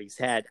on somebody's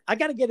head, I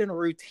got to get in a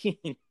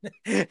routine,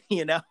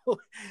 you know?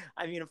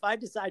 I mean, if I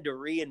decide to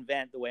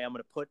reinvent the way I'm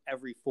going to put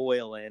every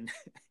foil in,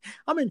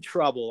 I'm in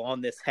trouble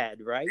on this head,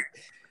 right?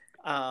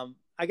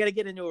 I got to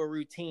get into a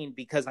routine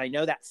because I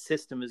know that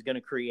system is going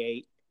to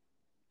create,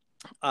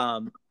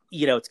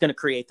 it's going to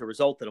create the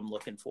result that I'm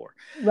looking for.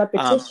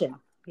 Repetition.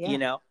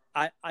 Yeah.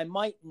 I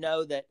might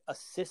know that a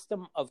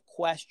system of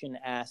question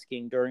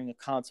asking during a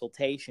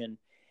consultation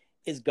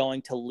is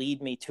going to lead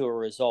me to a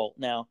result.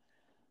 Now,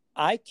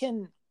 I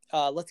can,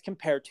 let's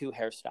compare two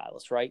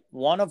hairstylists, right?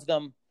 One of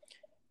them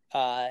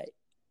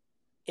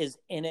is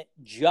in it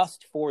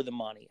just for the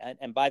money.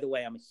 And by the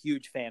way, I'm a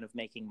huge fan of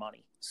making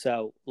money.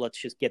 So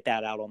let's just get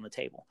that out on the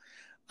table.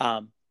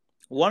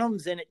 One of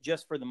them's in it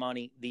just for the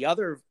money. The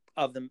other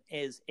of them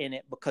is in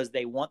it because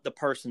they want the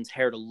person's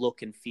hair to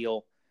look and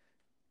feel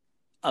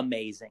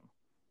amazing.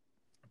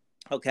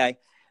 Okay.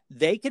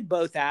 They could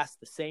both ask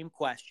the same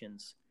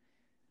questions,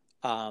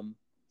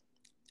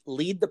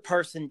 lead the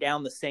person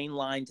down the same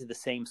line to the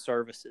same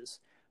services,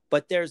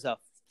 but there's a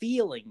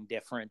feeling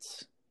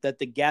difference that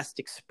the guest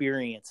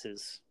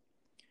experiences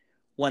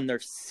when they're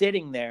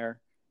sitting there,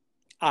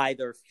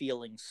 either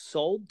feeling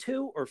sold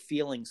to or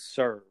feeling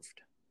served.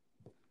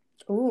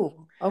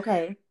 Ooh,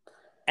 okay.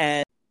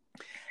 And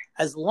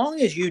as long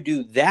as you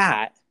do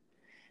that,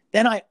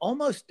 then I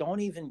almost don't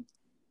even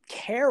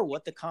care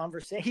what the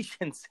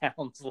conversation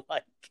sounds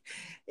like.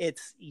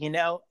 It's,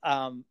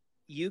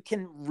 you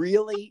can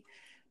really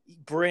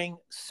bring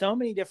so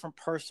many different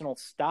personal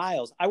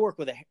styles. I work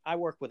with a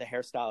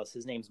hairstylist.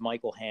 His name's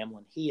Michael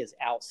Hamlin. He is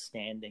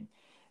outstanding.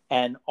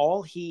 And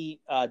all he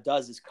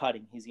does is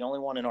cutting. He's the only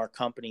one in our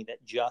company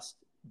that just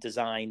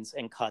designs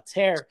and cuts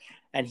hair,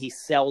 and he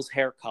sells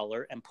hair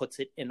color and puts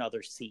it in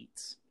other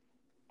seats.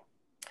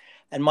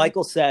 And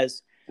Michael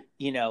says,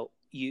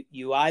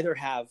 you either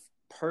have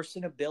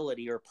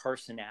personability or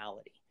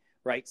personality,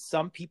 right?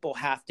 Some people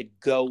have to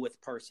go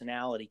with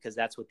personality because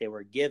that's what they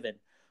were given.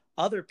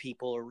 Other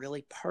people are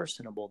really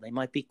personable. They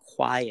might be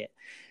quiet.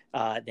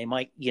 They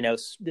might,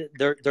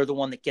 they're the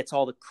one that gets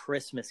all the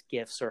Christmas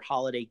gifts or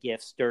holiday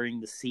gifts during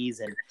the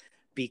season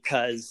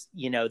because,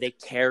 they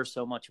care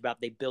so much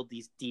they build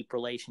these deep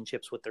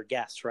relationships with their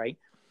guests, right?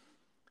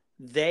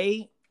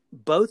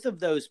 Both of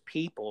those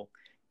people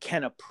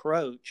can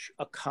approach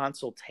a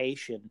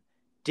consultation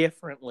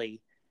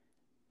differently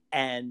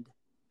and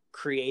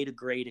create a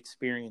great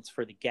experience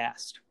for the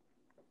guest.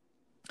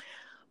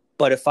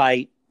 But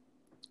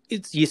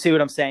you see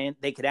what I'm saying?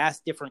 They could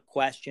ask different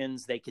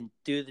questions. They can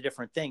do the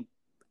different thing.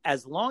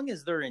 As long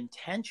as their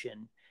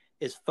intention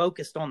is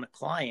focused on the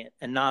client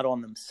and not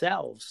on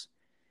themselves,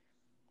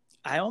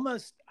 I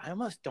almost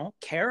don't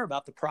care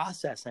about the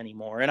process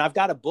anymore. And I've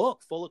got a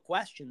book full of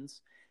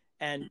questions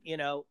and,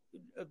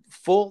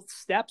 full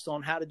steps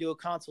on how to do a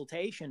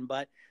consultation.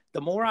 But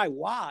the more I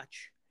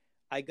watch,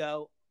 I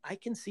go, I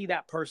can see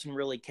that person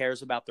really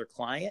cares about their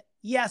client.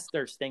 Yes,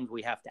 there's things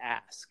we have to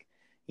ask,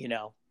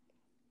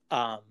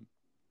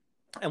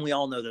 and we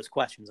all know those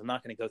questions. I'm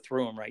not going to go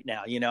through them right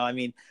now,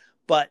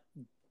 but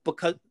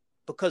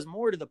because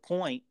more to the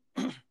point,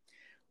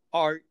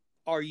 are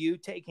you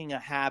taking a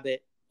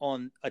habit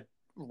on a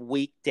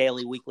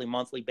daily, weekly,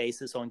 monthly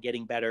basis on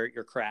getting better at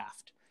your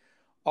craft?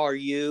 Are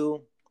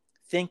you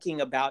thinking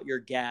about your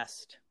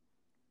guest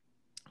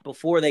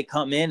before they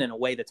come in a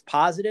way that's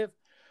positive?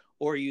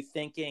 Or are you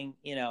thinking,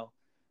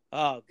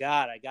 oh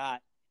God, I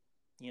got,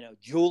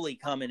 Julie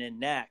coming in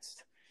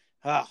next.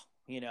 Oh,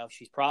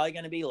 she's probably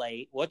going to be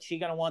late. What's she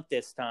going to want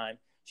this time?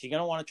 She's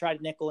going to want to try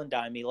to nickel and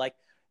dime me. Like,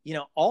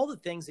 all the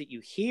things that you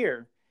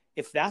hear,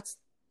 if that's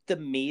the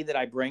me that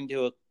I bring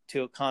to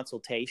a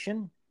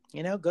consultation,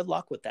 good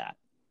luck with that.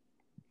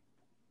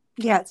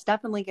 Yeah, it's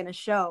definitely going to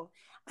show.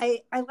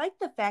 I like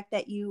the fact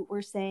that you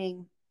were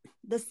saying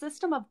the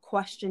system of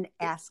question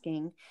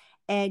asking,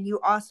 and you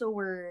also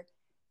were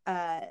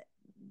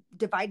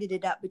divided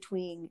it up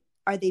between,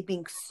 are they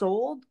being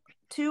sold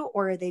to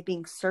or are they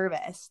being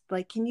serviced?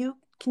 Like, can you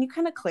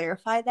kind of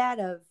clarify that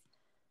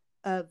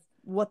of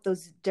what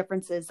those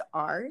differences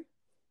are?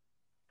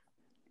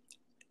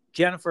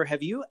 Jennifer,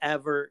 have you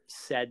ever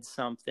said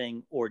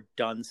something or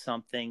done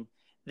something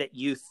that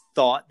you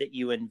thought that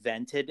you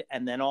invented,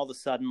 and then all of a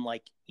sudden,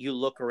 like, you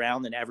look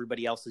around and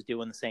everybody else is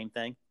doing the same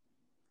thing?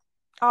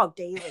 Oh,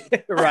 daily.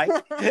 Right?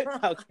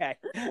 Okay.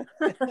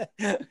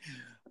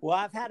 Well,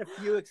 I've had a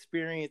few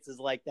experiences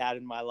like that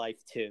in my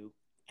life too.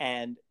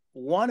 And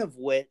one of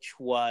which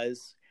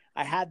was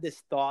I had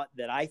this thought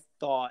that I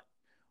thought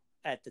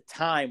at the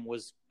time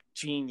was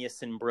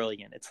genius and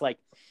brilliant. It's like,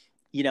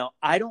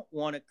 I don't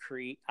want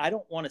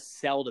to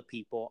sell to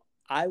people.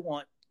 I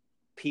want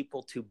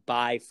people to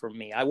buy from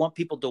me. I want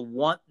people to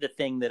want the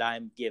thing that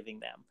I'm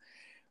giving them.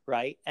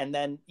 Right. And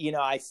then,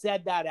 I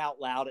said that out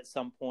loud at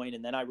some point,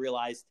 and then I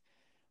realized,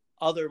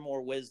 other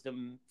more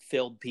wisdom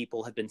filled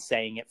people have been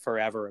saying it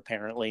forever,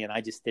 apparently, and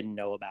I just didn't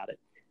know about it.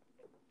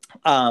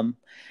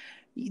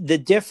 The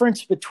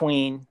difference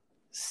between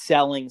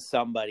selling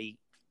somebody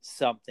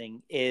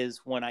something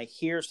is when I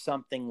hear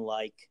something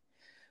like,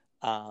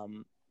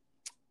 I'm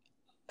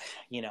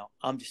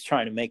just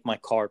trying to make my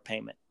car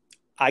payment.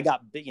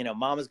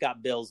 Mama's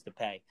got bills to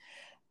pay.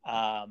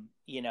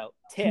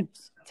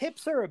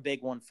 Tips are a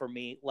big one for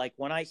me. Like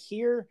when I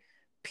hear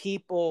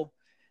people,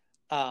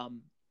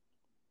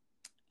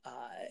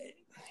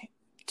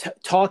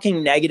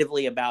 talking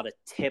negatively about a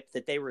tip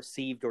that they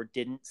received or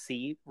didn't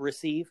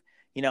receive,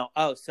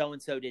 oh,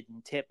 so-and-so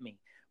didn't tip me,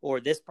 or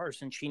this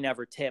person, she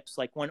never tips.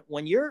 Like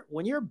when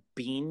you're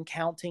bean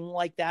counting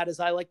like that, as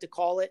I like to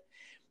call it,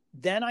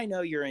 then I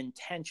know your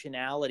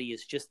intentionality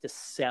is just to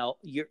sell.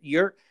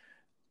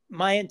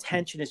 My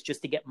intention is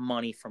just to get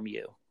money from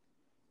you.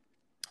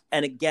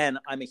 And again,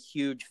 I'm a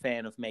huge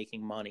fan of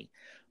making money,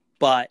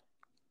 but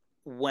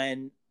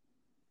when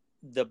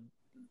the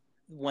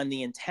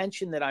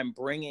intention that I'm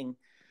bringing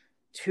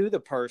to the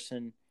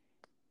person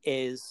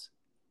is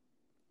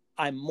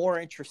I'm more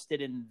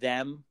interested in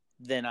them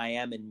than I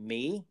am in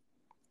me,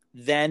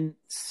 then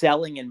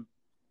selling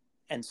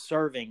and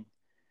serving,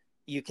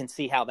 you can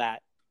see how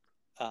that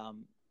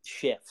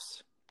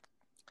shifts.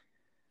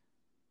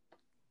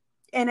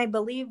 And I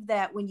believe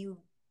that when you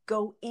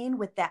go in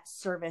with that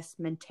service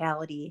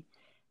mentality,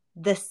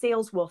 the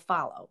sales will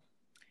follow.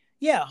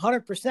 Yeah,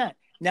 100%.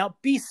 Now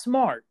be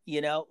smart,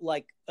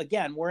 like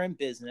again, we're in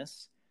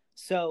business.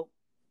 So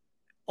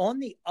on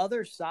the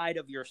other side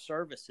of your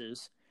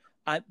services,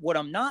 what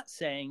I'm not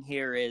saying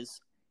here is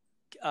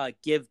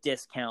give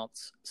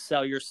discounts,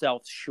 sell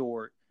yourself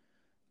short,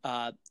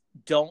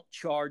 don't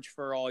charge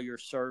for all your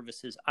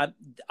services.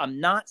 I'm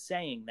not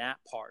saying that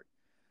part.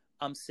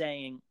 I'm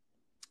saying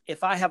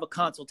if I have a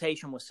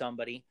consultation with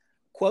somebody,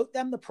 quote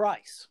them the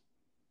price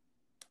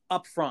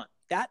up front.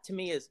 That to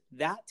me is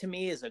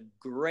a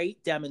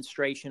great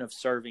demonstration of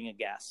serving a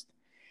guest.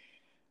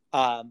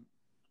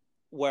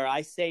 Where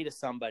I say to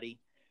somebody,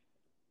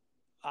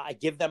 I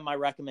give them my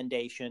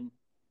recommendation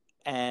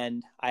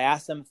and I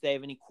ask them if they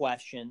have any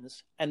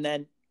questions. And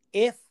then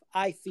if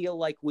I feel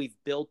like we've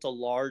built a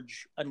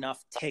large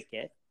enough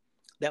ticket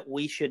that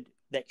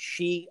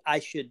I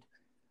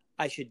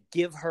should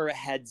give her a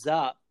heads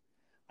up.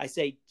 I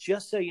say,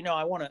 just so you know,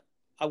 I want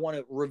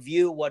to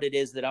review what it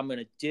is that I'm going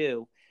to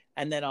do.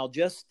 And then I'll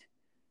just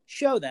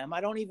show them.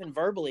 I don't even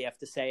verbally have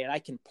to say it. I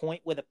can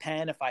point with a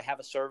pen if I have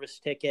a service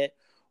ticket,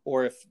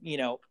 or if,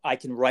 I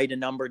can write a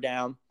number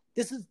down.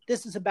 This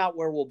is about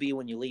where we'll be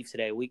when you leave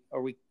today.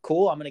 Are we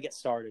cool? I'm going to get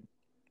started.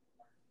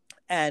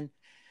 And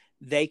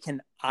they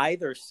can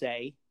either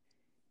say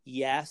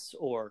yes,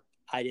 or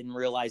I didn't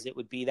realize it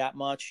would be that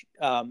much.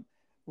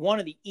 One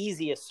of the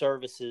easiest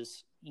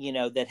services,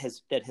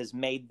 that has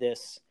made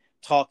this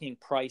talking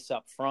price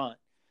up front,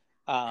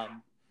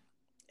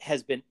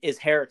 is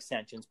hair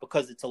extensions,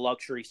 because it's a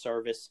luxury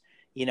service.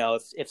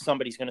 If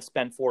somebody's going to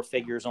spend 4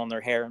 figures on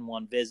their hair in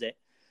one visit,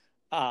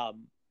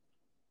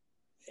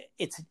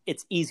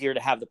 it's easier to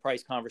have the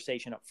price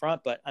conversation up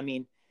front. But I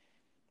mean,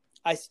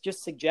 I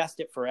just suggest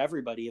it for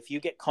everybody. If you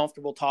get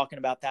comfortable talking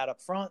about that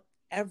up front,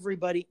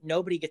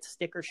 nobody gets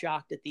sticker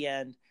shocked at the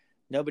end.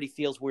 Nobody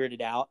feels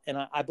weirded out. And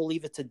I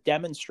believe it's a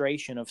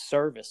demonstration of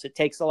service. It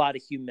takes a lot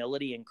of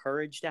humility and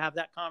courage to have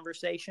that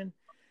conversation.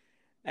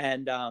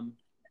 And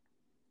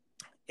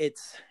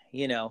it's,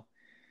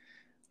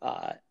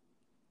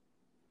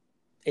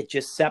 it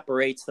just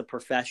separates the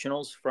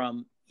professionals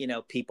from,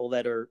 people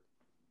that are,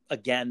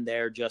 again,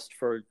 there just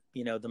for,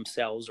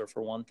 themselves or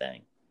for one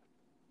thing.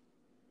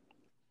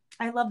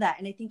 I love that.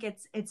 And I think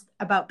it's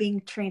about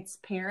being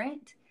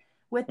transparent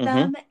with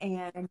them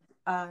and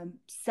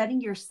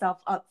setting yourself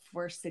up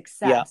for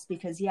success,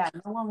 because no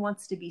one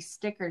wants to be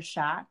sticker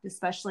shocked,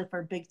 especially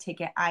for big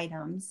ticket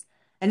items,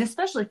 and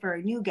especially for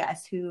a new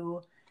guest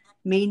who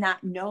may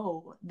not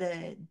know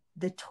the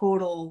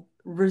total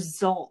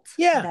result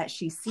that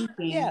she's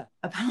seeking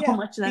of how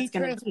much that's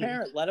going to be.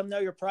 Let them know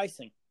your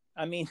pricing.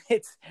 I mean,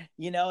 it's,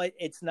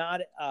 it's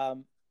not,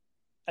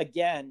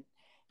 again,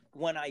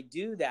 when I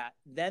do that,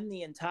 then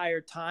the entire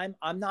time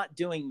I'm not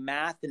doing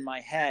math in my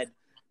head,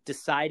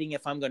 deciding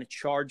if I'm going to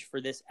charge for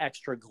this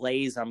extra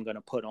glaze I'm going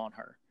to put on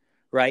her,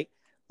 right?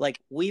 Like,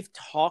 we've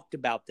talked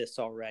about this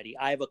already.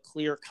 I have a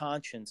clear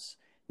conscience.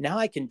 Now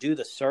I can do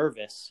the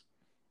service,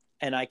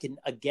 and I can,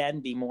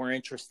 again, be more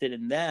interested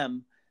in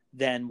them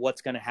than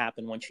what's going to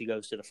happen when she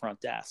goes to the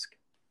front desk.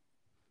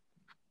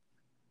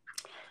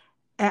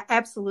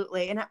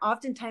 Absolutely. And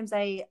oftentimes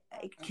I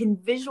can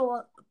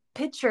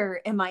picture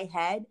in my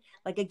head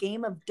like a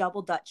game of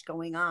double dutch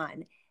going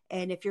on.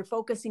 And if you're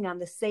focusing on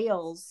the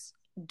sales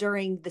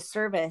during the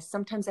service,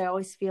 sometimes I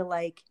always feel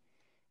like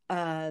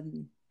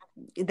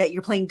that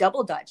you're playing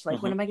double dutch.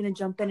 Like, when am I going to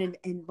jump in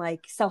and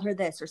like sell her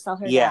this or sell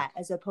her that,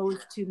 as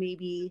opposed to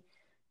maybe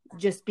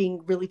just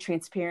being really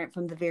transparent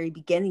from the very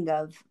beginning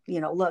of,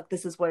 look,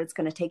 this is what it's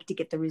going to take to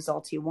get the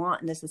results you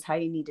want, and this is how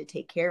you need to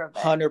take care of it.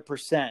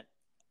 100%.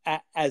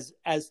 As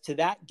to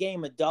that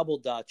game of double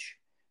dutch,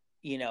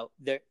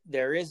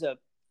 there is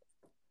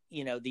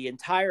the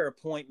entire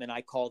appointment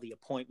I call the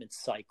appointment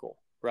cycle,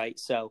 right?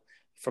 So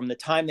from the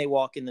time they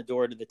walk in the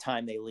door to the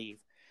time they leave,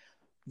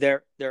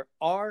 there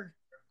are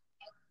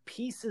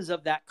pieces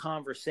of that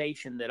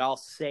conversation that I'll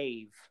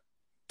save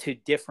to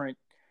different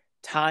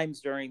times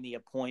during the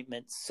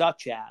appointment,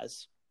 such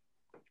as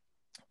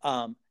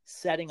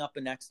setting up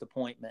a next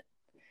appointment.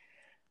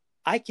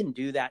 I can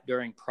do that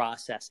during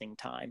processing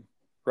time,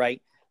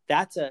 right?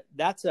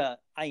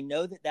 I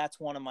know that's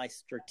one of my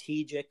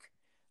strategic,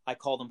 I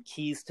call them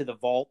keys to the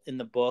vault in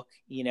the book,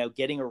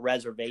 getting a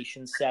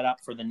reservation set up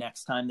for the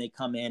next time they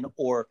come in,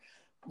 or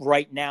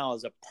right now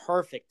is a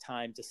perfect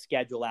time to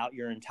schedule out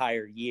your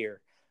entire year.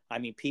 I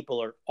mean,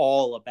 people are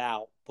all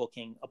about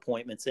booking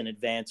appointments in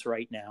advance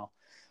right now.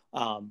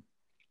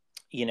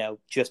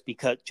 Just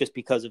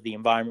because of the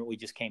environment we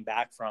just came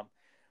back from.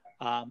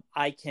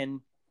 I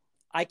can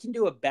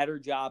do a better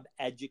job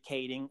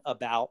educating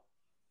about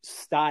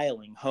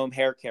styling home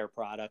hair care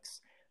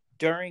products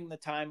during the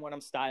time when I'm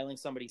styling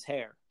somebody's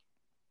hair.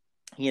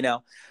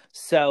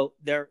 So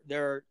there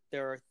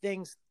are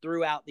things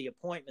throughout the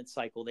appointment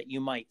cycle that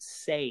you might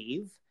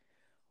save.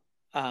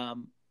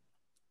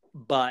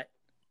 But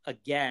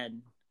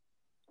again,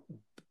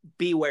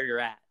 be where you're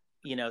at,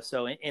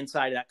 so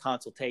inside of that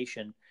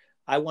consultation,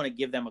 I want to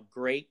give them a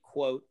great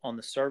quote on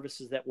the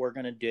services that we're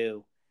going to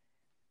do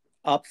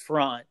up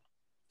front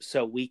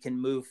so we can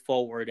move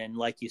forward. And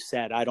like you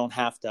said, I don't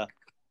have to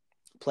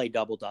play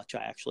double dutch. I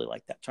actually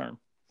like that term.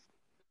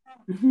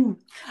 Mm-hmm.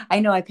 I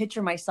know, I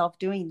picture myself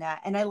doing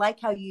that. And I like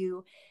how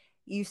you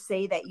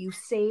say that you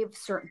save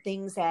certain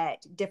things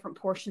at different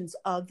portions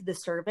of the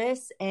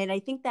service. And I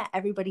think that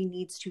everybody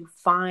needs to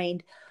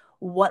find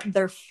what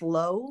their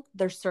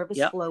service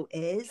flow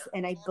is.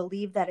 And I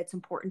believe that it's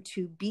important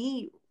to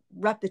be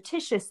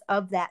repetitious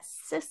of that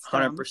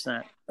system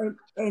 100%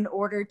 in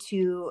order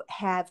to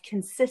have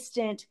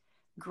consistent,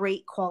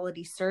 great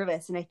quality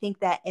service. And I think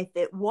that if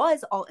it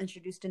was all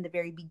introduced in the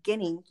very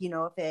beginning,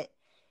 if it,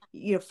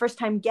 first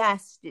time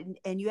guest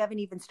and you haven't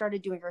even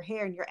started doing her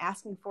hair and you're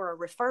asking for a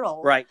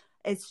referral, right?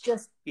 It's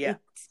just,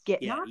 it's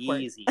getting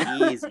awkward. Easy,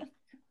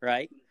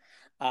 right?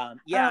 I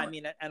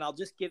mean, and I'll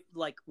just give,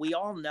 we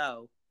all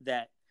know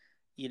that,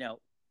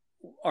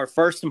 our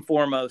first and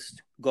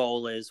foremost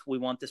goal is we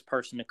want this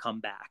person to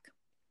come back,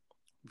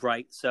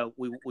 right? So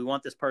we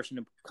want this person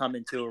to come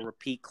into a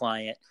repeat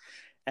client,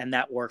 and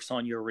that works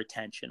on your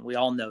retention. We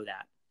all know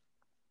that.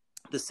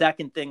 The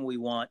second thing we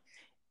want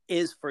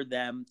is for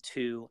them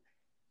to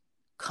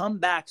come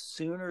back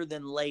sooner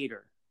than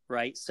later,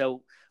 right?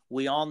 So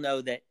we all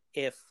know that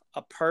if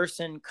a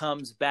person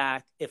comes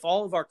back, if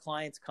all of our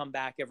clients come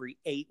back every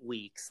 8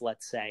 weeks,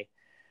 let's say,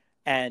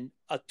 and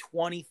a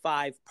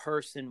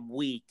 25-person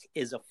week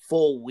is a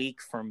full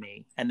week for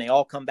me, and they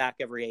all come back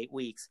every 8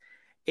 weeks,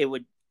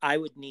 I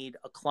would need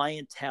a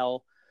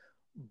clientele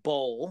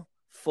bowl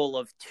full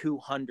of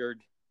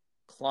 200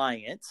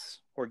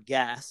 clients or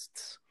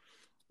guests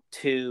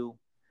to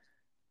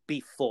be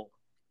full,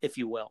 if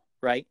you will,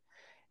 right?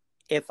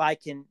 If I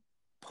can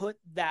put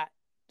that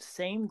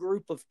same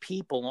group of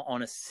people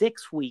on a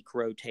 6-week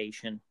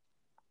rotation,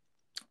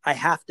 I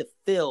have to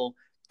fill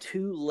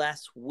 2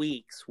 less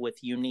weeks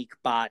with unique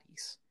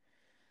bodies.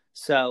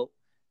 So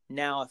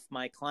now if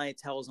my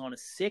clientele is on a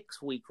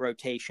 6-week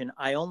rotation,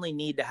 I only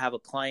need to have a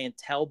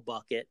clientele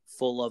bucket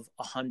full of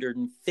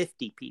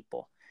 150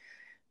 people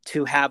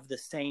to have the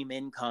same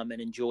income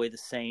and enjoy the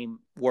same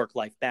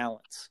work-life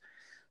balance.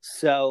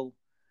 So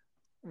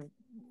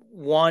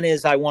one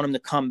is I want them to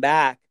come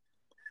back.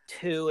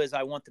 2 is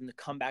I want them to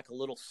come back a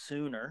little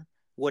sooner,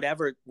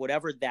 whatever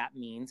that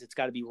means. It's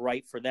got to be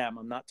right for them.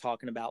 I'm not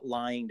talking about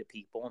lying to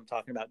people. I'm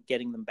talking about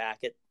getting them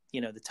back at,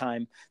 the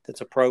time that's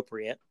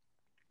appropriate.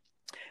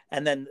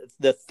 And then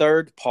the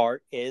third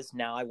part is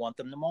now I want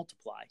them to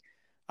multiply.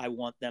 I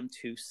want them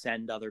to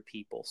send other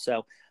people.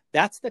 So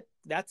that's the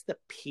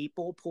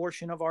people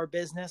portion of our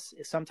business.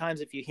 Sometimes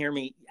if you hear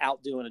me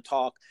out doing a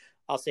talk,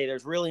 I'll say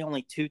there's really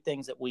only 2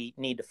 things that we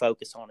need to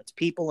focus on. It's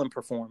people and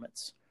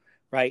performance,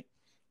 right?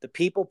 The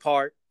people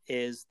part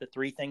is the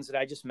 3 things that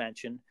I just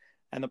mentioned.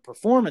 And the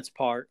performance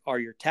part are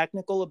your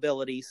technical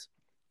abilities,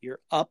 your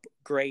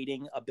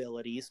upgrading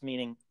abilities,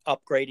 meaning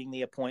upgrading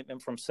the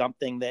appointment from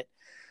something that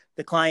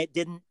the client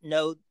didn't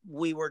know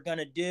we were going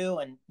to do.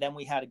 And then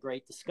we had a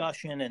great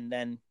discussion, and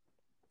then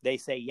they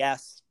say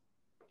yes,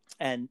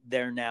 and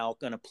they're now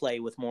going to play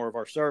with more of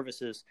our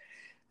services.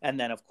 And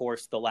then, of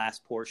course, the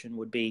last portion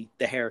would be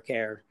the hair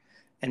care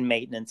and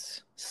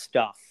maintenance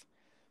stuff.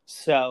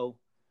 So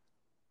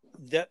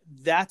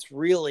that's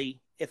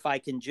really, if I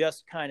can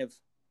just kind of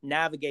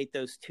navigate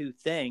those 2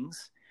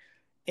 things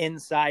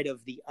inside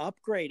of the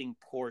upgrading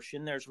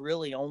portion, there's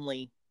really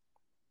only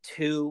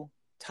 2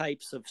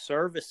 types of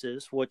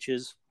services, which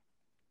is,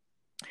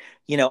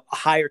 a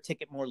higher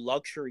ticket, more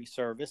luxury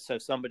service. So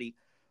somebody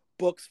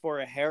books for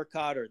a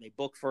haircut or they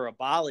book for a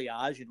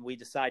balayage, and we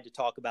decide to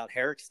talk about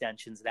hair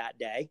extensions that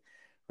day,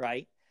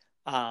 right?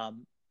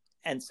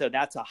 And so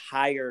that's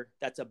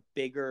a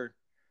bigger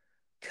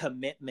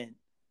commitment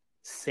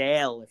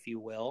sale, if you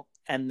will.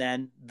 And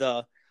then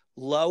the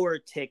lower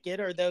ticket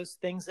are those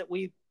things that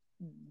we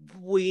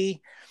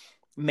we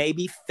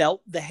maybe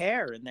felt the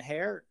hair, and the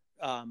hair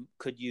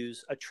could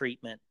use a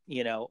treatment,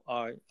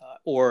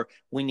 or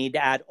we need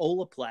to add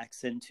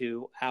Olaplex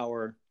into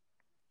our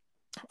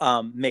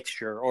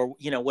mixture, or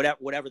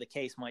whatever the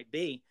case might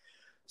be.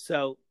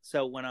 So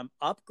when I'm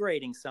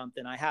upgrading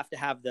something, I have to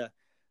have the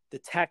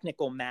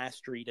technical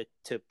mastery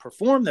to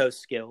perform those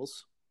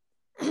skills.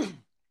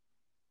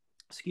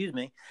 Excuse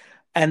me.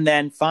 And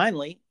then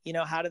finally,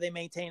 how do they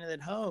maintain it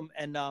at home?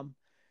 And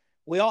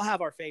we all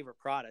have our favorite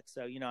products.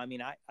 So,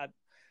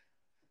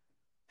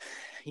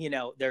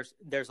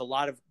 there's a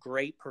lot of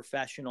great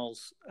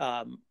professionals,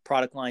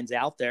 product lines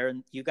out there,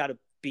 and you got to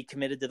be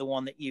committed to the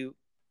one that you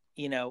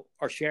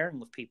are sharing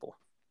with people.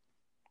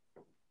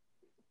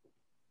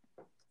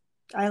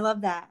 I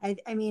love that.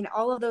 I mean,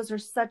 all of those are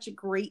such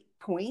great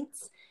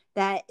points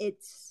that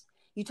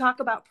you talk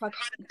about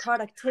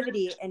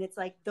productivity, and it's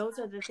like, those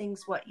are the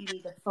things what you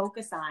need to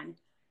focus on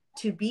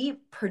to be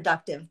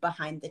productive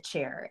behind the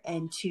chair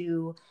and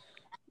to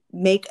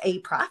make a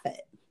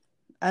profit.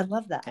 I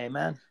love that.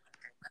 Amen.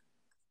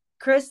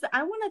 Chris,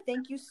 I want to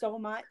thank you so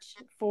much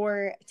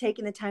for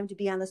taking the time to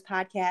be on this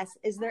podcast.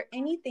 Is there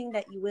anything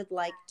that you would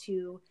like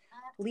to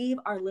leave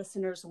our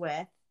listeners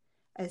with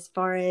as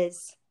far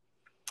as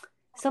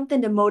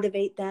something to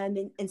motivate them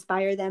and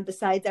inspire them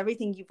besides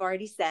everything you've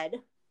already said?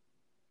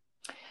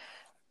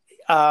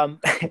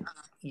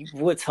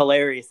 What's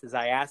hilarious is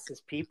I ask this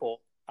to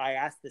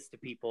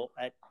people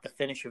at the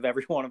finish of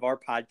every one of our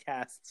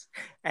podcasts,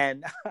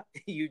 and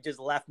you just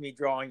left me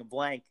drawing a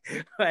blank.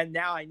 And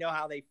now I know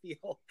how they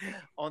feel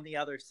on the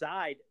other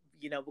side.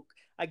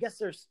 I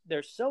guess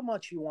there's so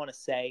much you want to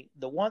say.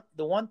 The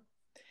one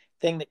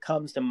thing that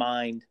comes to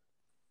mind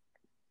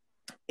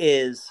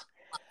is,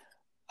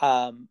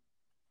 number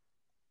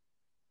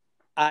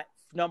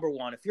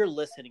one, if you're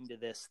listening to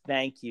this,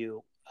 thank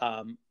you.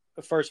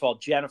 First of all,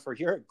 Jennifer,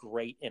 you're a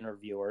great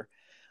interviewer.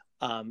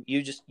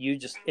 You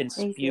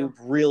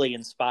really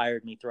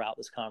inspired me throughout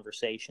this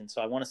conversation.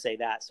 So I want to say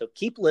that. So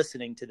keep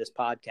listening to this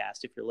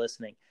podcast if you're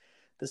listening.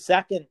 The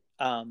second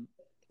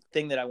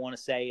thing that I want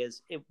to say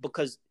is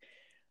because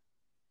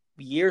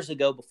years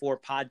ago, before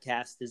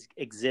podcasts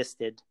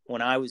existed,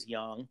 when I was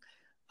young,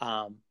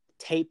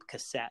 tape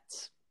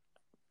cassettes,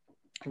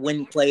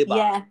 Wind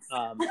Playbaugh,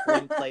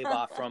 Wind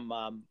Playbaugh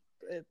from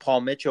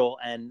Paul Mitchell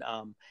and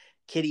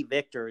Kitty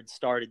Victor had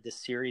started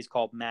this series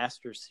called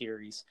Masters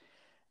Series,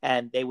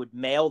 and they would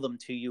mail them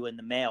to you in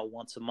the mail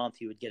once a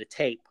month. You would get a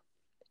tape,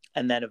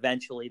 and then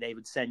eventually they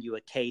would send you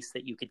a case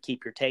that you could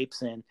keep your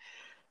tapes in.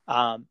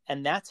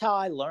 And that's how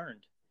I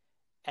learned.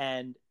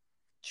 And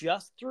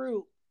just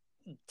through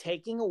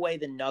taking away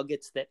the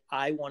nuggets that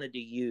I wanted to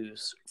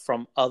use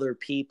from other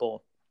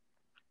people,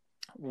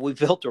 we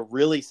built a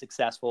really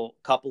successful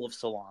couple of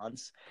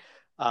salons.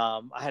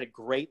 I had a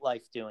great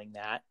life doing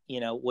that,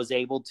 was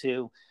able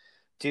to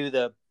do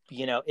the,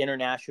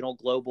 international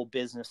global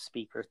business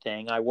speaker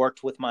thing. I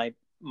worked with my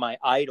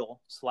idol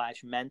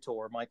 /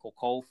 mentor, Michael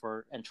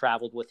Colfer, and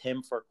traveled with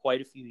him for quite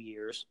a few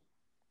years.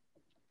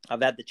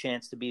 I've had the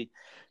chance to be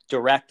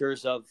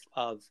directors of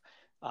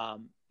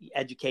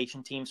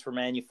education teams for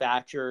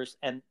manufacturers.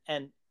 And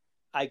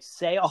I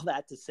say all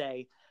that to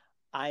say,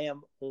 I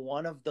am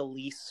one of the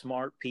least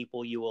smart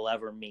people you will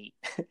ever meet.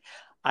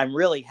 I'm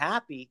really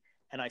happy,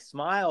 and I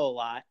smile a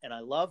lot, and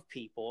I love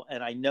people,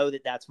 and I know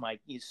that that's my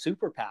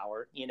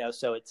superpower,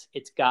 so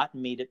it's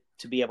gotten me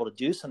to be able to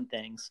do some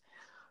things.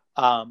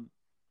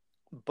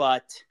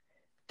 But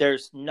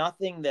there's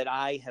nothing that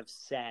I have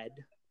said,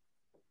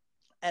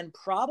 and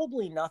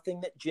probably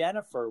nothing that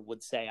Jennifer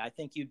would say. I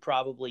think you'd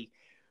probably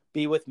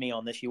be with me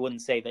on this. You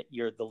wouldn't say that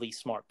you're the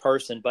least smart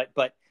person, but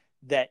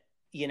that,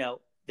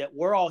 that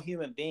we're all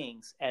human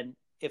beings. And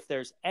if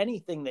there's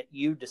anything that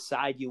you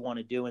decide you want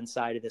to do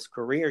inside of this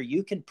career,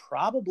 you can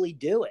probably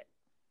do it.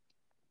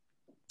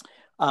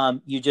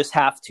 You just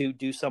have to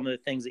do some of the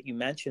things that you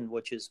mentioned,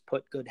 which is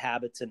put good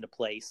habits into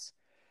place,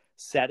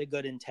 set a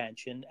good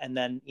intention, and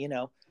then,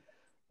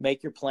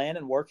 make your plan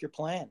and work your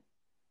plan.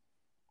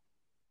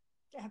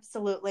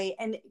 Absolutely.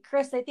 And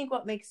Chris, I think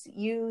what makes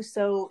you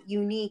so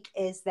unique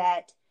is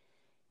that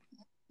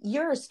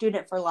you're a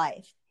student for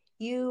life.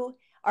 You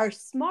are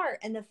smart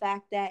in the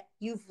fact that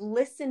you've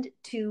listened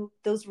to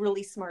those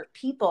really smart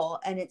people,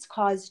 and it's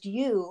caused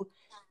you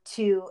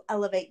to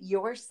elevate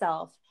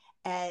yourself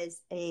as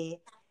a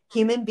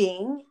human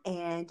being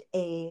and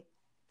a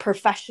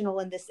professional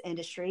in this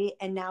industry.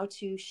 And now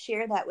to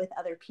share that with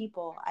other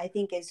people, I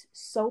think is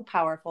so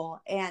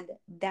powerful. And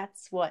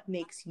that's what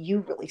makes you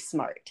really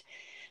smart.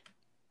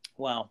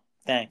 Wow.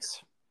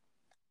 Thanks.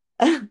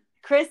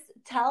 Chris,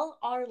 tell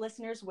our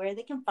listeners where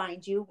they can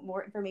find you,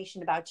 more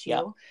information about you.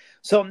 Yeah.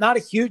 So I'm not a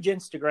huge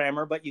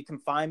Instagrammer, but you can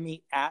find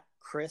me at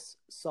Chris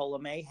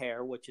Sulimay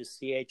Hair, which is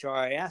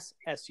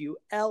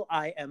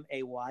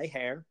ChrisSulimay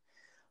Hair,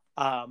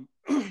 on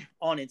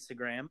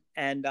Instagram.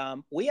 And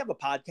we have a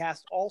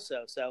podcast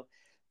also. So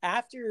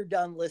after you're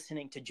done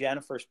listening to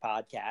Jennifer's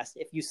podcast,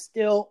 if you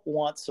still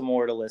want some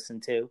more to listen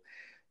to,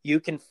 you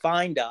can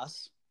find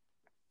us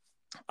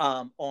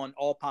on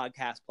all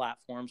podcast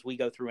platforms. We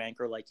go through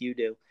Anchor like you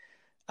do.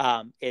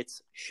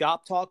 It's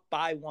Shop Talk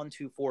by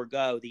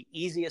 124Go. The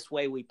easiest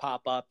way we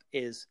pop up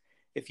is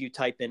if you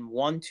type in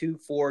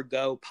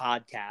 124Go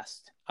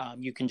podcast.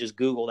 You can just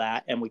Google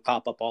that and we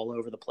pop up all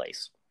over the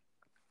place.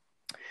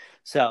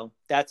 So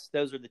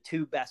those are the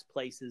two best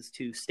places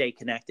to stay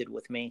connected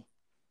with me.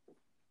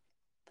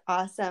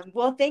 Awesome.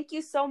 Well, thank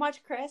you so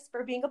much, Chris,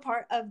 for being a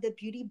part of the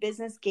Beauty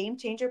Business Game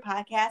Changer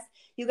podcast.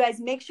 You guys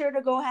make sure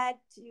to go ahead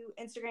to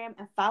Instagram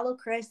and follow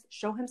Chris,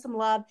 show him some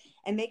love,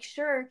 and make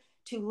sure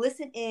to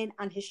listen in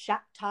on his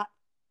Shop Talk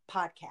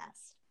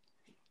podcast.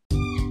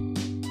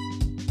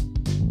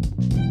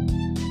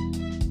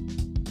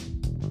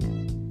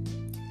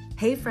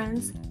 Hey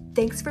friends,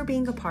 thanks for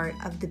being a part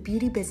of the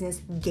Beauty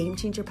Business Game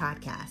Changer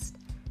podcast.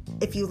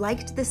 If you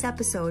liked this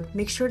episode,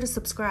 make sure to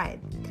subscribe.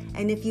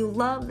 And if you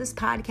love this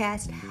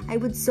podcast, I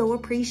would so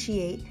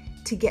appreciate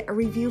to get a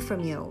review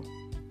from you.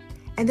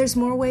 And there's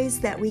more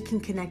ways that we can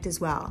connect as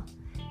well.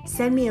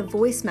 Send me a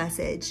voice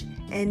message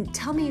and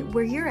tell me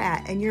where you're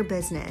at in your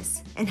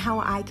business and how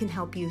I can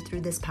help you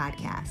through this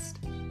podcast.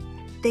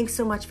 Thanks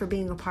so much for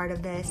being a part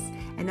of this.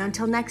 And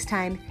until next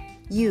time,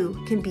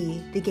 you can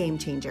be the game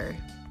changer.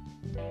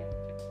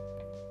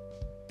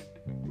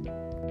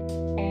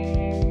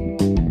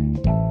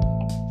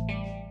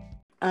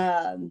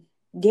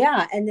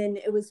 Yeah. And then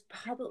it was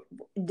probably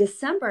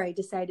December. I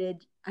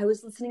decided I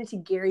was listening to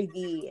Gary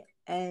Vee,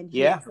 and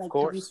he was like,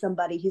 telling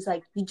somebody, he's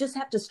like, you just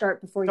have to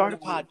start before you start a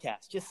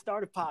podcast. Just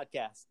start a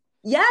podcast.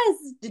 Yes.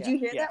 Did you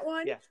hear that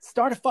one? Yeah.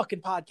 Start a fucking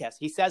podcast.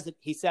 He says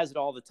it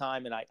all the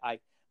time. And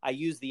I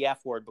use the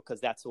F word because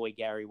that's the way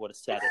Gary would have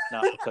said it,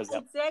 not because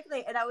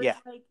exactly. And I was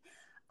like,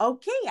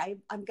 okay,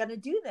 I'm going to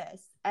do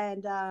this.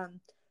 And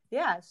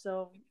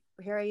so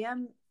here I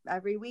am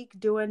every week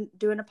doing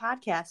a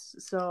podcast.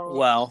 So,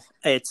 well,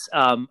 it's,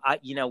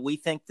 we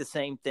think the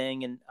same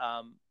thing. And,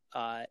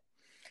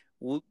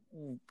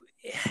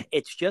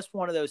 it's just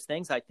one of those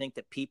things. I think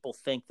that people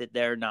think that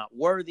they're not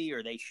worthy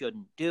or they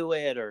shouldn't do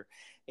it, or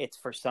it's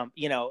for some,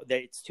 that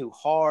it's too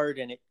hard,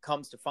 and it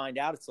comes to find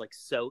out it's like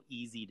so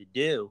easy to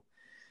do,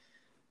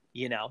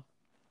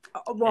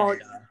 Well,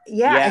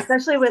 and,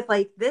 especially with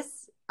like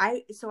this.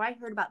 I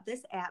heard about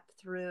this app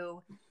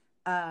through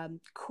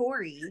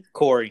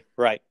Corey,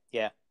 right?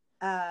 Yeah.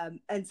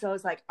 And so I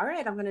was like, all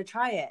right, I'm going to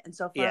try it. And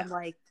so far I'm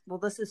like, well,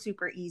 this is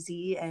super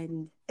easy.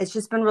 And it's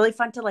just been really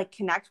fun to like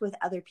connect with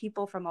other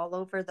people from all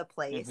over the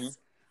place.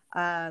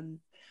 Mm-hmm.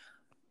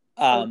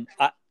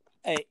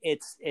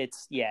 It's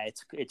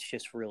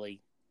just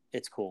really,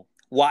 it's cool.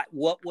 What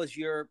was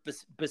your,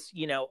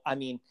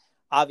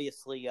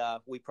 obviously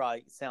we probably,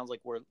 it sounds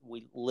like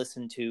we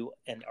listen to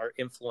and are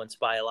influenced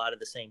by a lot of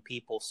the same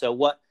people. So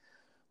what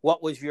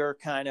was your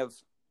kind of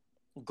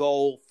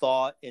goal,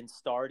 thought in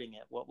starting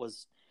it? What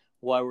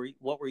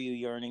were you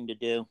yearning to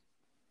do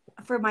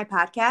for my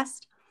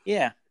podcast?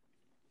 Yeah.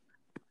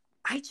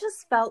 I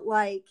just felt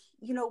like,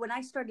 when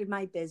I started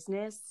my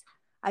business,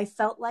 I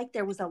felt like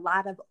there was a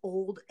lot of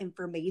old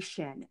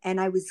information, and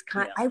I was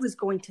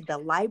going to the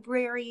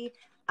library.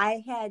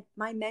 I had,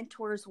 my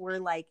mentors were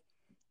like,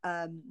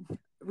 a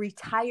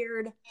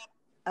retired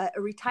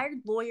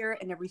lawyer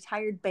and a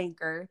retired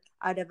banker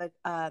out of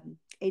a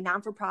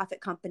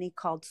non-for-profit company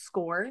called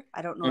SCORE.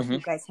 I don't know if you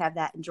guys have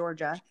that in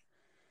Georgia.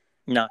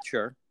 Not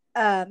sure.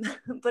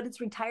 But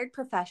it's retired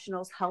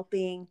professionals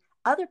helping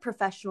other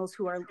professionals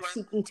who are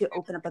seeking to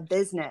open up a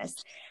business.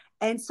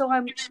 And so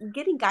I'm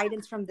getting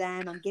guidance from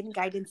them. I'm getting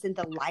guidance in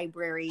the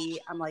library.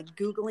 I'm like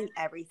Googling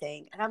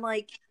everything. And I'm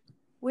like,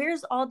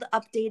 where's all the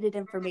updated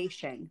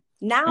information?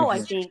 Now I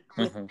think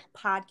with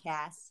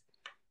podcasts,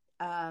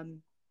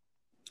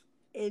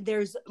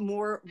 there's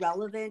more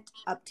relevant,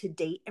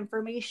 up-to-date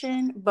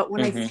information. But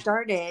when I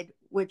started,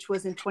 which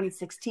was in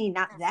 2016,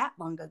 not that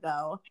long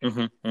ago,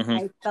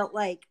 I felt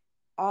like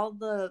all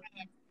the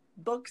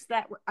books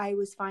that I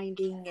was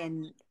finding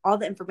and all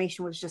the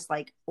information was just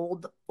like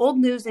old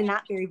news and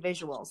not very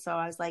visual. So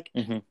I was like,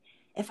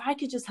 if I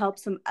could just help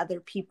some other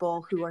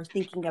people who are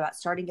thinking about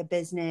starting a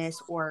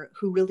business or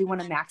who really want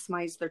to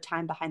maximize their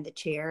time behind the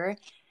chair,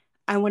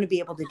 I want to be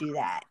able to do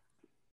that.